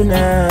wouldn't do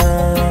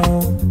now.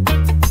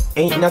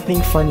 Ain't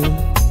nothing funny,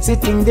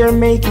 sitting there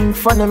making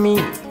fun of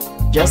me.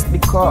 Just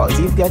because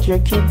you've got your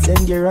kids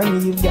and you're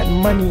on, you've got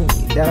money.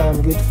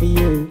 Damn good for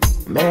you.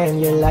 Man,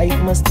 your life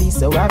must be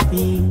so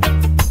happy.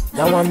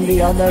 Now on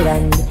the other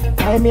hand,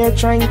 I'm here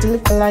trying to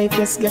live a life,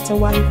 yes, get a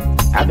wife.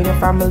 Having a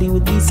family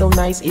would be so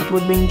nice, it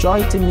would bring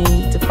joy to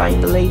me. To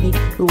find a lady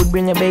who would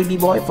bring a baby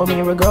boy for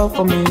me or a girl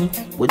for me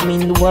would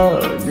mean the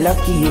world.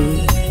 Lucky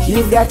you,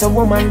 you've got a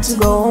woman to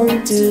go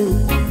home to.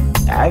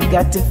 I've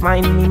got to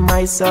find me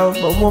myself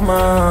a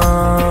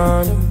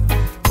woman.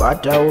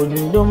 What I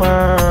wouldn't do,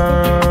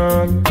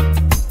 man.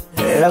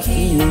 Lucky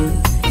you,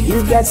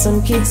 you've got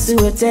some kids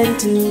to attend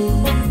to.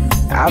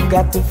 I've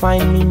got to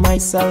find me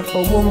myself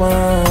a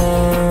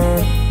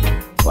woman.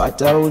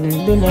 What I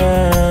wouldn't do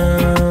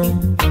now.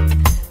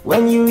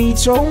 When you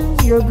reach home,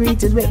 you're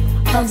greeted with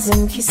hugs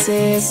and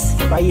kisses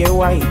by your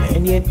wife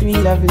and your 3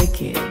 lovely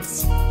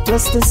kids.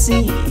 Just to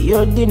see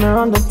your dinner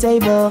on the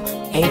table,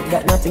 ain't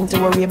got nothing to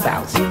worry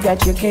about. You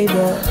got your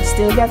cable,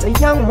 still got a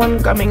young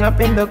one coming up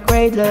in the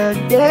cradle.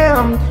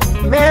 Damn,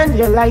 man,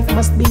 your life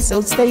must be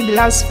so stable.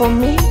 As for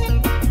me,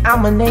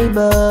 I'm a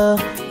neighbor,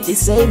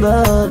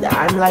 disabled,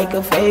 I'm like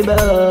a fable.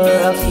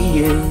 Lucky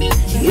you,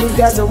 you've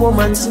got a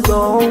woman to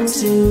go home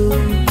to.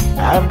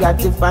 I've got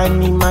to find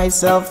me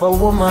myself a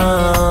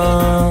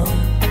woman.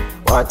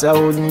 What I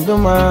wouldn't do,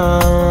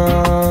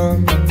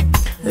 man.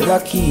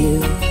 Lucky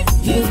you,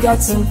 you've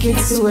got some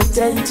kids to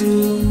attend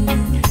to.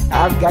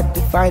 I've got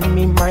to find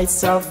me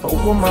myself a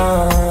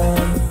woman.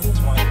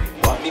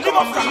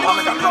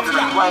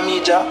 Why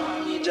me, ja?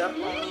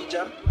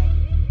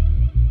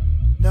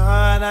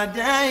 Na na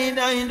die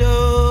die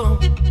do.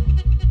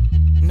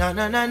 Na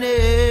na na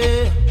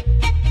ne.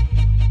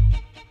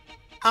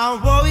 I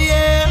worry,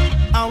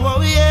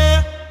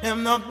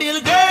 them not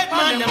build great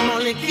man, them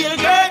only kill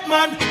great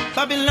man.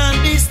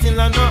 Babylon be still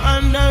and no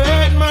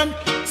underrate man.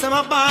 Some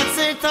are bad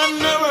Satan,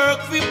 no work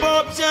for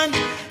option.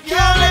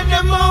 Can't let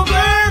them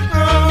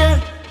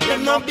overgrown.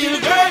 Them not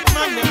build great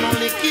man, them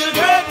only kill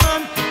great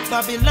man.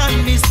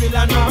 Babylon be still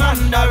and no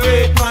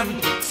underrate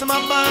man. Some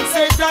are bad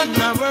Satan,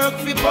 no work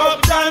for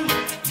option.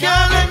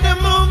 Can't let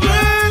them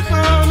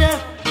overgrown, yeah.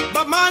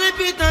 But Marley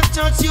Peter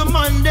Church, you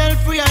Mandel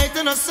free, I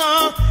don't know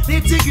so.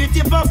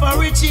 Integrity, Papa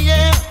Richie,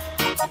 yeah.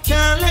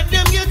 Can't let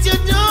them get you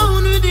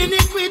down with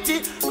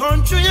iniquity.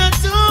 Country and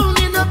town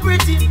in a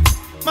pretty.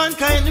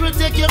 Mankind will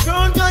take your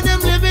crown, cause them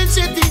living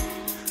shitty.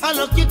 I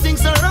look you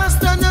things are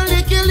rust and a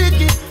licky.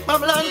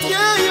 Babylon,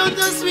 yeah, you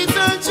the sweet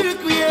and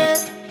tricky, yeah.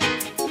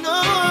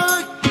 No,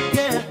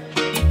 yeah.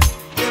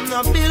 Them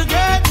not build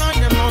great man,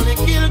 them only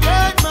kill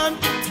great man.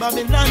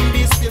 Babylon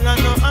be still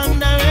and no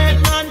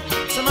underrate man.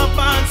 Some of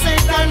us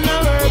Satan no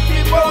work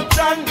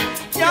devotion.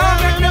 Can't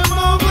let them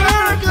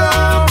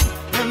overcome.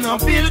 Them no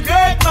build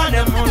great man,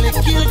 them only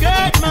kill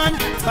great man.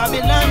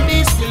 Babylon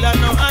be still and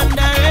no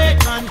underrate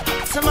man.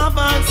 Some of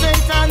us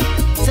Satan,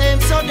 same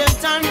so them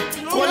turn.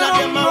 All of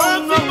them are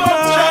work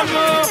devotion.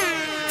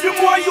 The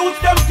more youth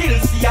them kill,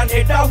 see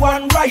another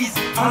one rise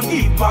and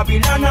give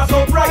Babylon a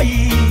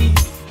surprise.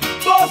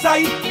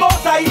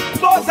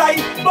 Bozai,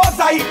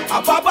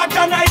 a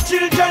Babatanai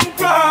children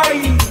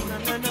cry.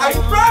 I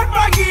pray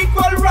for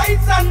equal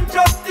rights and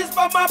justice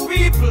for my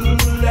people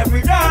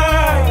every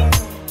day.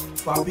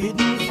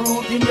 Forbidden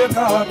fruit in the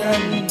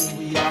garden,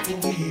 we have to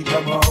weed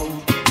them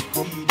out.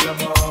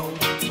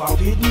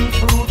 Forbidden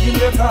fruit in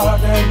the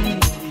garden,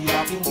 we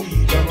have to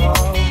weed them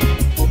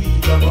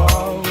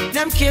out.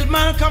 Them killed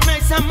Malcolm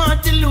X and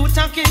Martin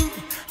Luther King.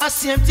 A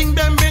same thing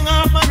them bring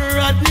up on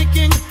Rodney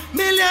King.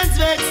 Millions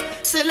vex,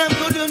 still them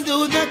couldn't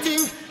do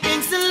nothing.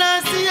 King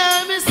Selassie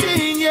I me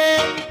sing,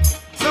 yeah.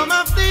 Some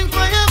have think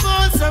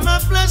fireball, some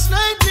have flash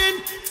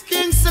lightning.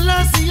 King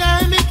Selassie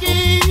I me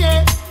king,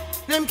 yeah.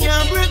 Them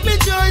can't break me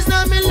joys,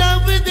 now me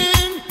love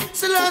within.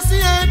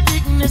 Selassie I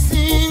pick me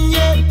sing,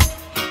 yeah.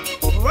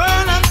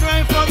 Run and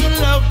cry for the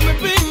love we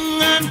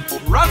bring, and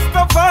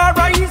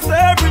Rastafari is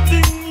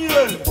everything,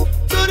 yeah.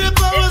 To the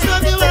powers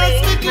of the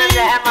West we clean.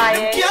 Them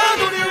can't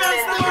do the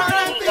rest of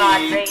our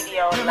thing.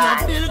 Them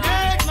not build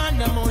great man,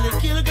 them only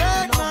kill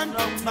great man.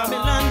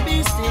 Babylon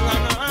be still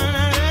and no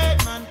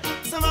honorate man.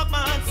 Some of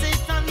my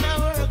Satan they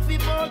work for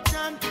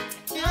fortune.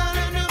 Can't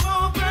let them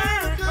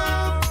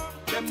overcome.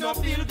 Them not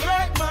build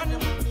great man,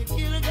 them only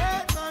kill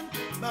great man.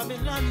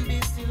 Babylon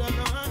be still and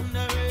no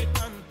honorate.